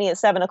come meet me at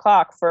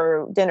 7:00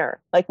 for dinner?"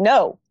 Like,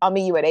 no, I'll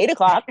meet you at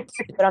 8:00,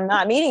 but I'm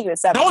not meeting you at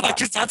 7. No,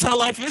 that's how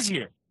life is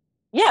here.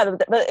 Yeah,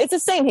 but it's the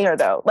same here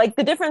though. Like,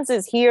 the difference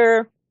is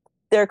here,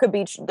 there could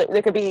be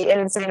an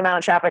insane amount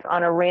of traffic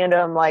on a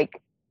random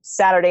like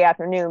Saturday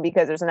afternoon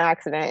because there's an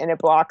accident and it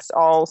blocks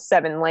all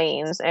 7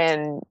 lanes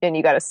and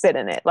you got to sit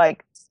in it.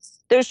 Like,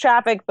 there's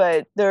traffic,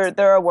 but there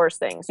are worse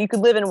things. You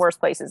could live in worse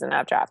places and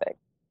have traffic.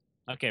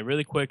 Okay,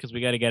 really quick because we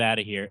got to get out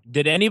of here.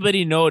 Did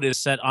anybody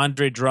notice that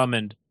Andre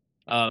Drummond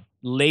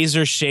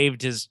laser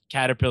shaved his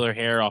caterpillar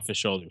hair off his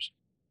shoulders?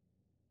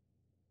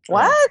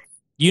 What?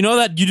 You know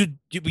that do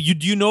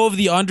you know of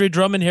the Andre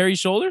Drummond hairy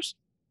shoulders?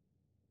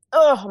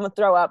 Oh, I'm gonna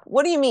throw up.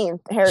 What do you mean,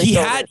 hairy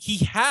shoulders?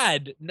 He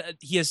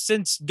has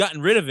since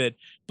gotten rid of it,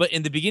 but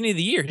in the beginning of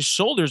the year, his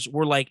shoulders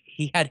were like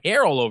he had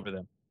hair all over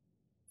them.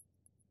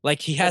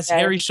 Like he has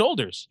hairy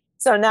shoulders.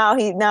 So now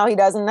he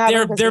doesn't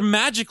have. They're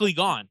magically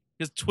gone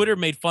because Twitter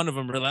made fun of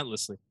him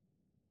relentlessly.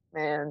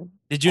 Man,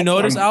 did you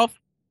notice, Alf?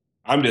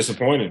 I'm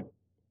disappointed.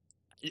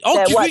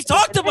 Oh, we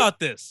talked about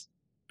this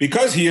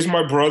because he is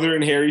my brother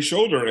in hairy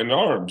shoulder and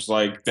arms.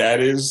 Like that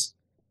is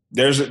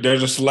there's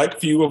a select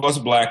few of us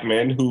black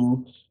men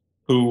who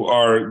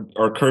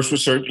are cursed with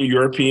certain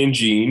European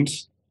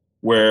genes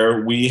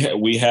where we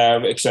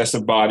have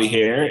excessive body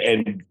hair,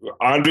 and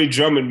Andre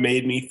Drummond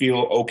made me feel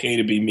okay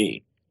to be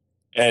me.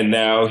 And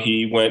now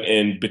he went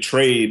and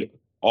betrayed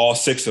all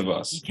 6 of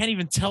us. You can't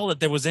even tell that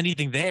there was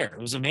anything there. It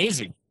was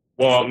amazing.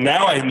 Well,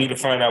 now I need to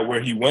find out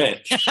where he went.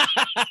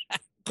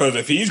 Because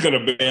if he's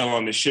going to bail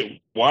on this shit,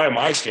 why am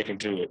I sticking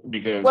to it?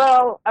 Because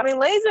I mean,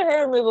 laser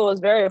hair removal is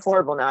very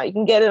affordable now. You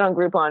can get it on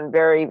Groupon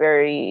very,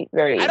 very,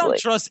 very easily. I don't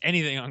trust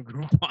anything on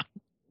Groupon.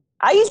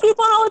 I use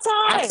Groupon all the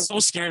time. I'm so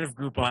scared of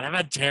Groupon. I've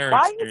had terror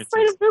Why experiences. are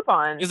you afraid of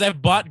Groupon? Because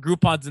I've bought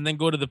Groupons and then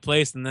go to the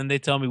place and then they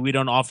tell me we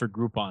don't offer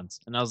Groupons.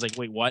 And I was like,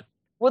 wait, what?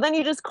 Well, then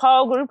you just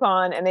call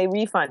Groupon and they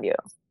refund you.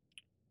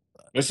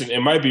 Listen,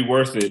 it might be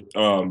worth it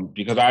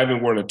because I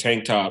haven't worn a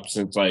tank top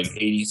since like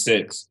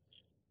 '86.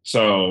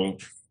 So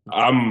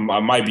I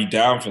might be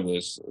down for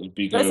this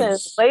because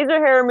listen,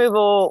 laser hair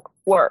removal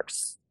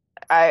works.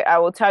 I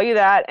will tell you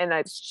that, and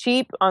it's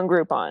cheap on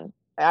Groupon.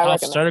 I'll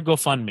start a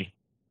GoFundMe.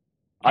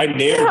 I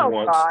nared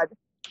once. God.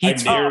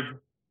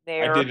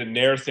 I did a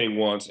nair thing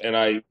once, and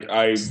I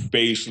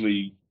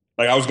basically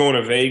like I was going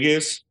to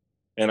Vegas.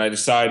 And I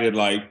decided,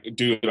 like,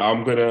 dude, I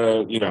want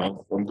to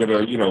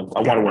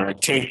wear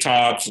like, tank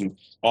tops and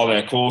all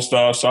that cool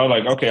stuff. So I was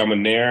like, okay, I'm a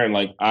nair. And,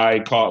 like, I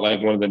caught,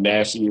 like, one of the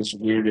nastiest,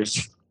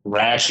 weirdest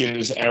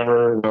rashes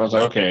ever. And I was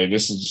like, okay,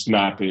 this is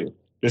not the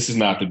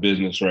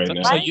business right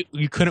now. So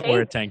you couldn't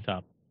wear a tank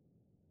top?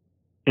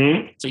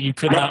 So you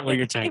could not wear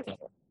your tank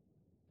top?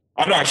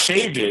 I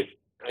shaved it.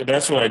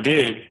 That's what I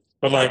did.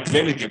 But, like,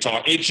 then it gets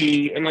all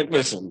itchy. And, like,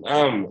 listen,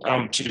 I'm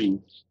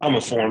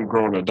a full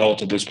grown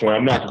adult at this point.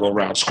 I'm not going to go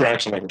around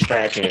scratching like a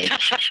crackhead.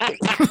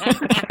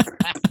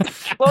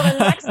 Well, the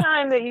next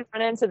time that you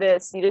run into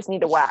this, you just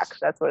need to wax.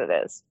 That's what it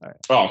is. Right.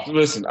 Oh,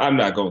 listen, I'm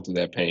not going through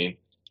that pain.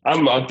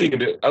 I'm thinking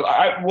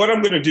that what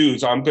I'm going to do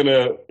is I'm going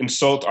to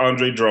insult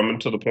Andre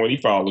Drummond to the point he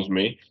follows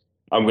me.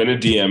 I'm going to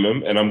DM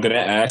him, and I'm going to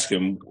ask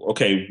him,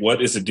 okay,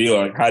 what is the deal?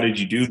 Like, how did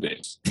you do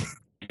this?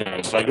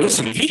 It's like,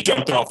 listen, if he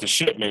jumped off the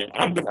ship, man,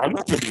 I'm not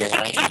going to be the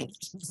last one.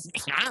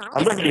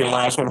 I'm not going to be the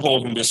last one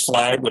holding this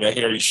flag with a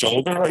hairy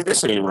shoulder. Like,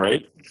 this ain't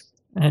right.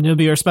 And you'll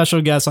be our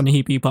special guest on the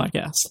Heat Beat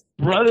podcast.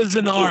 Brothers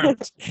in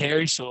arms,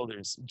 hairy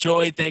shoulders.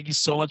 Joey, thank you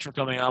so much for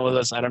coming on with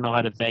us. I don't know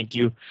how to thank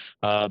you.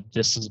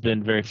 This has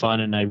been very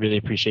fun, and I really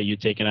appreciate you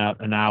taking out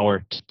an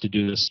hour to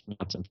do this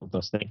nonsense with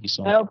us. Thank you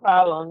so much. No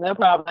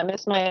problem. I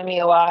miss Miami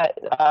a lot.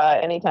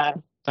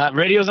 Anytime.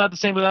 Radio's not the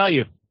same without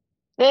you.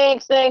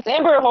 Thanks.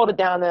 Amber will hold it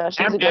down, though.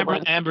 She's a good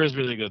one. Amber is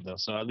really good, though,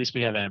 so at least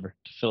we have Amber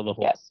to fill the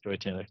hole. Yes. Joy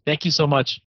Taylor. Thank you so much.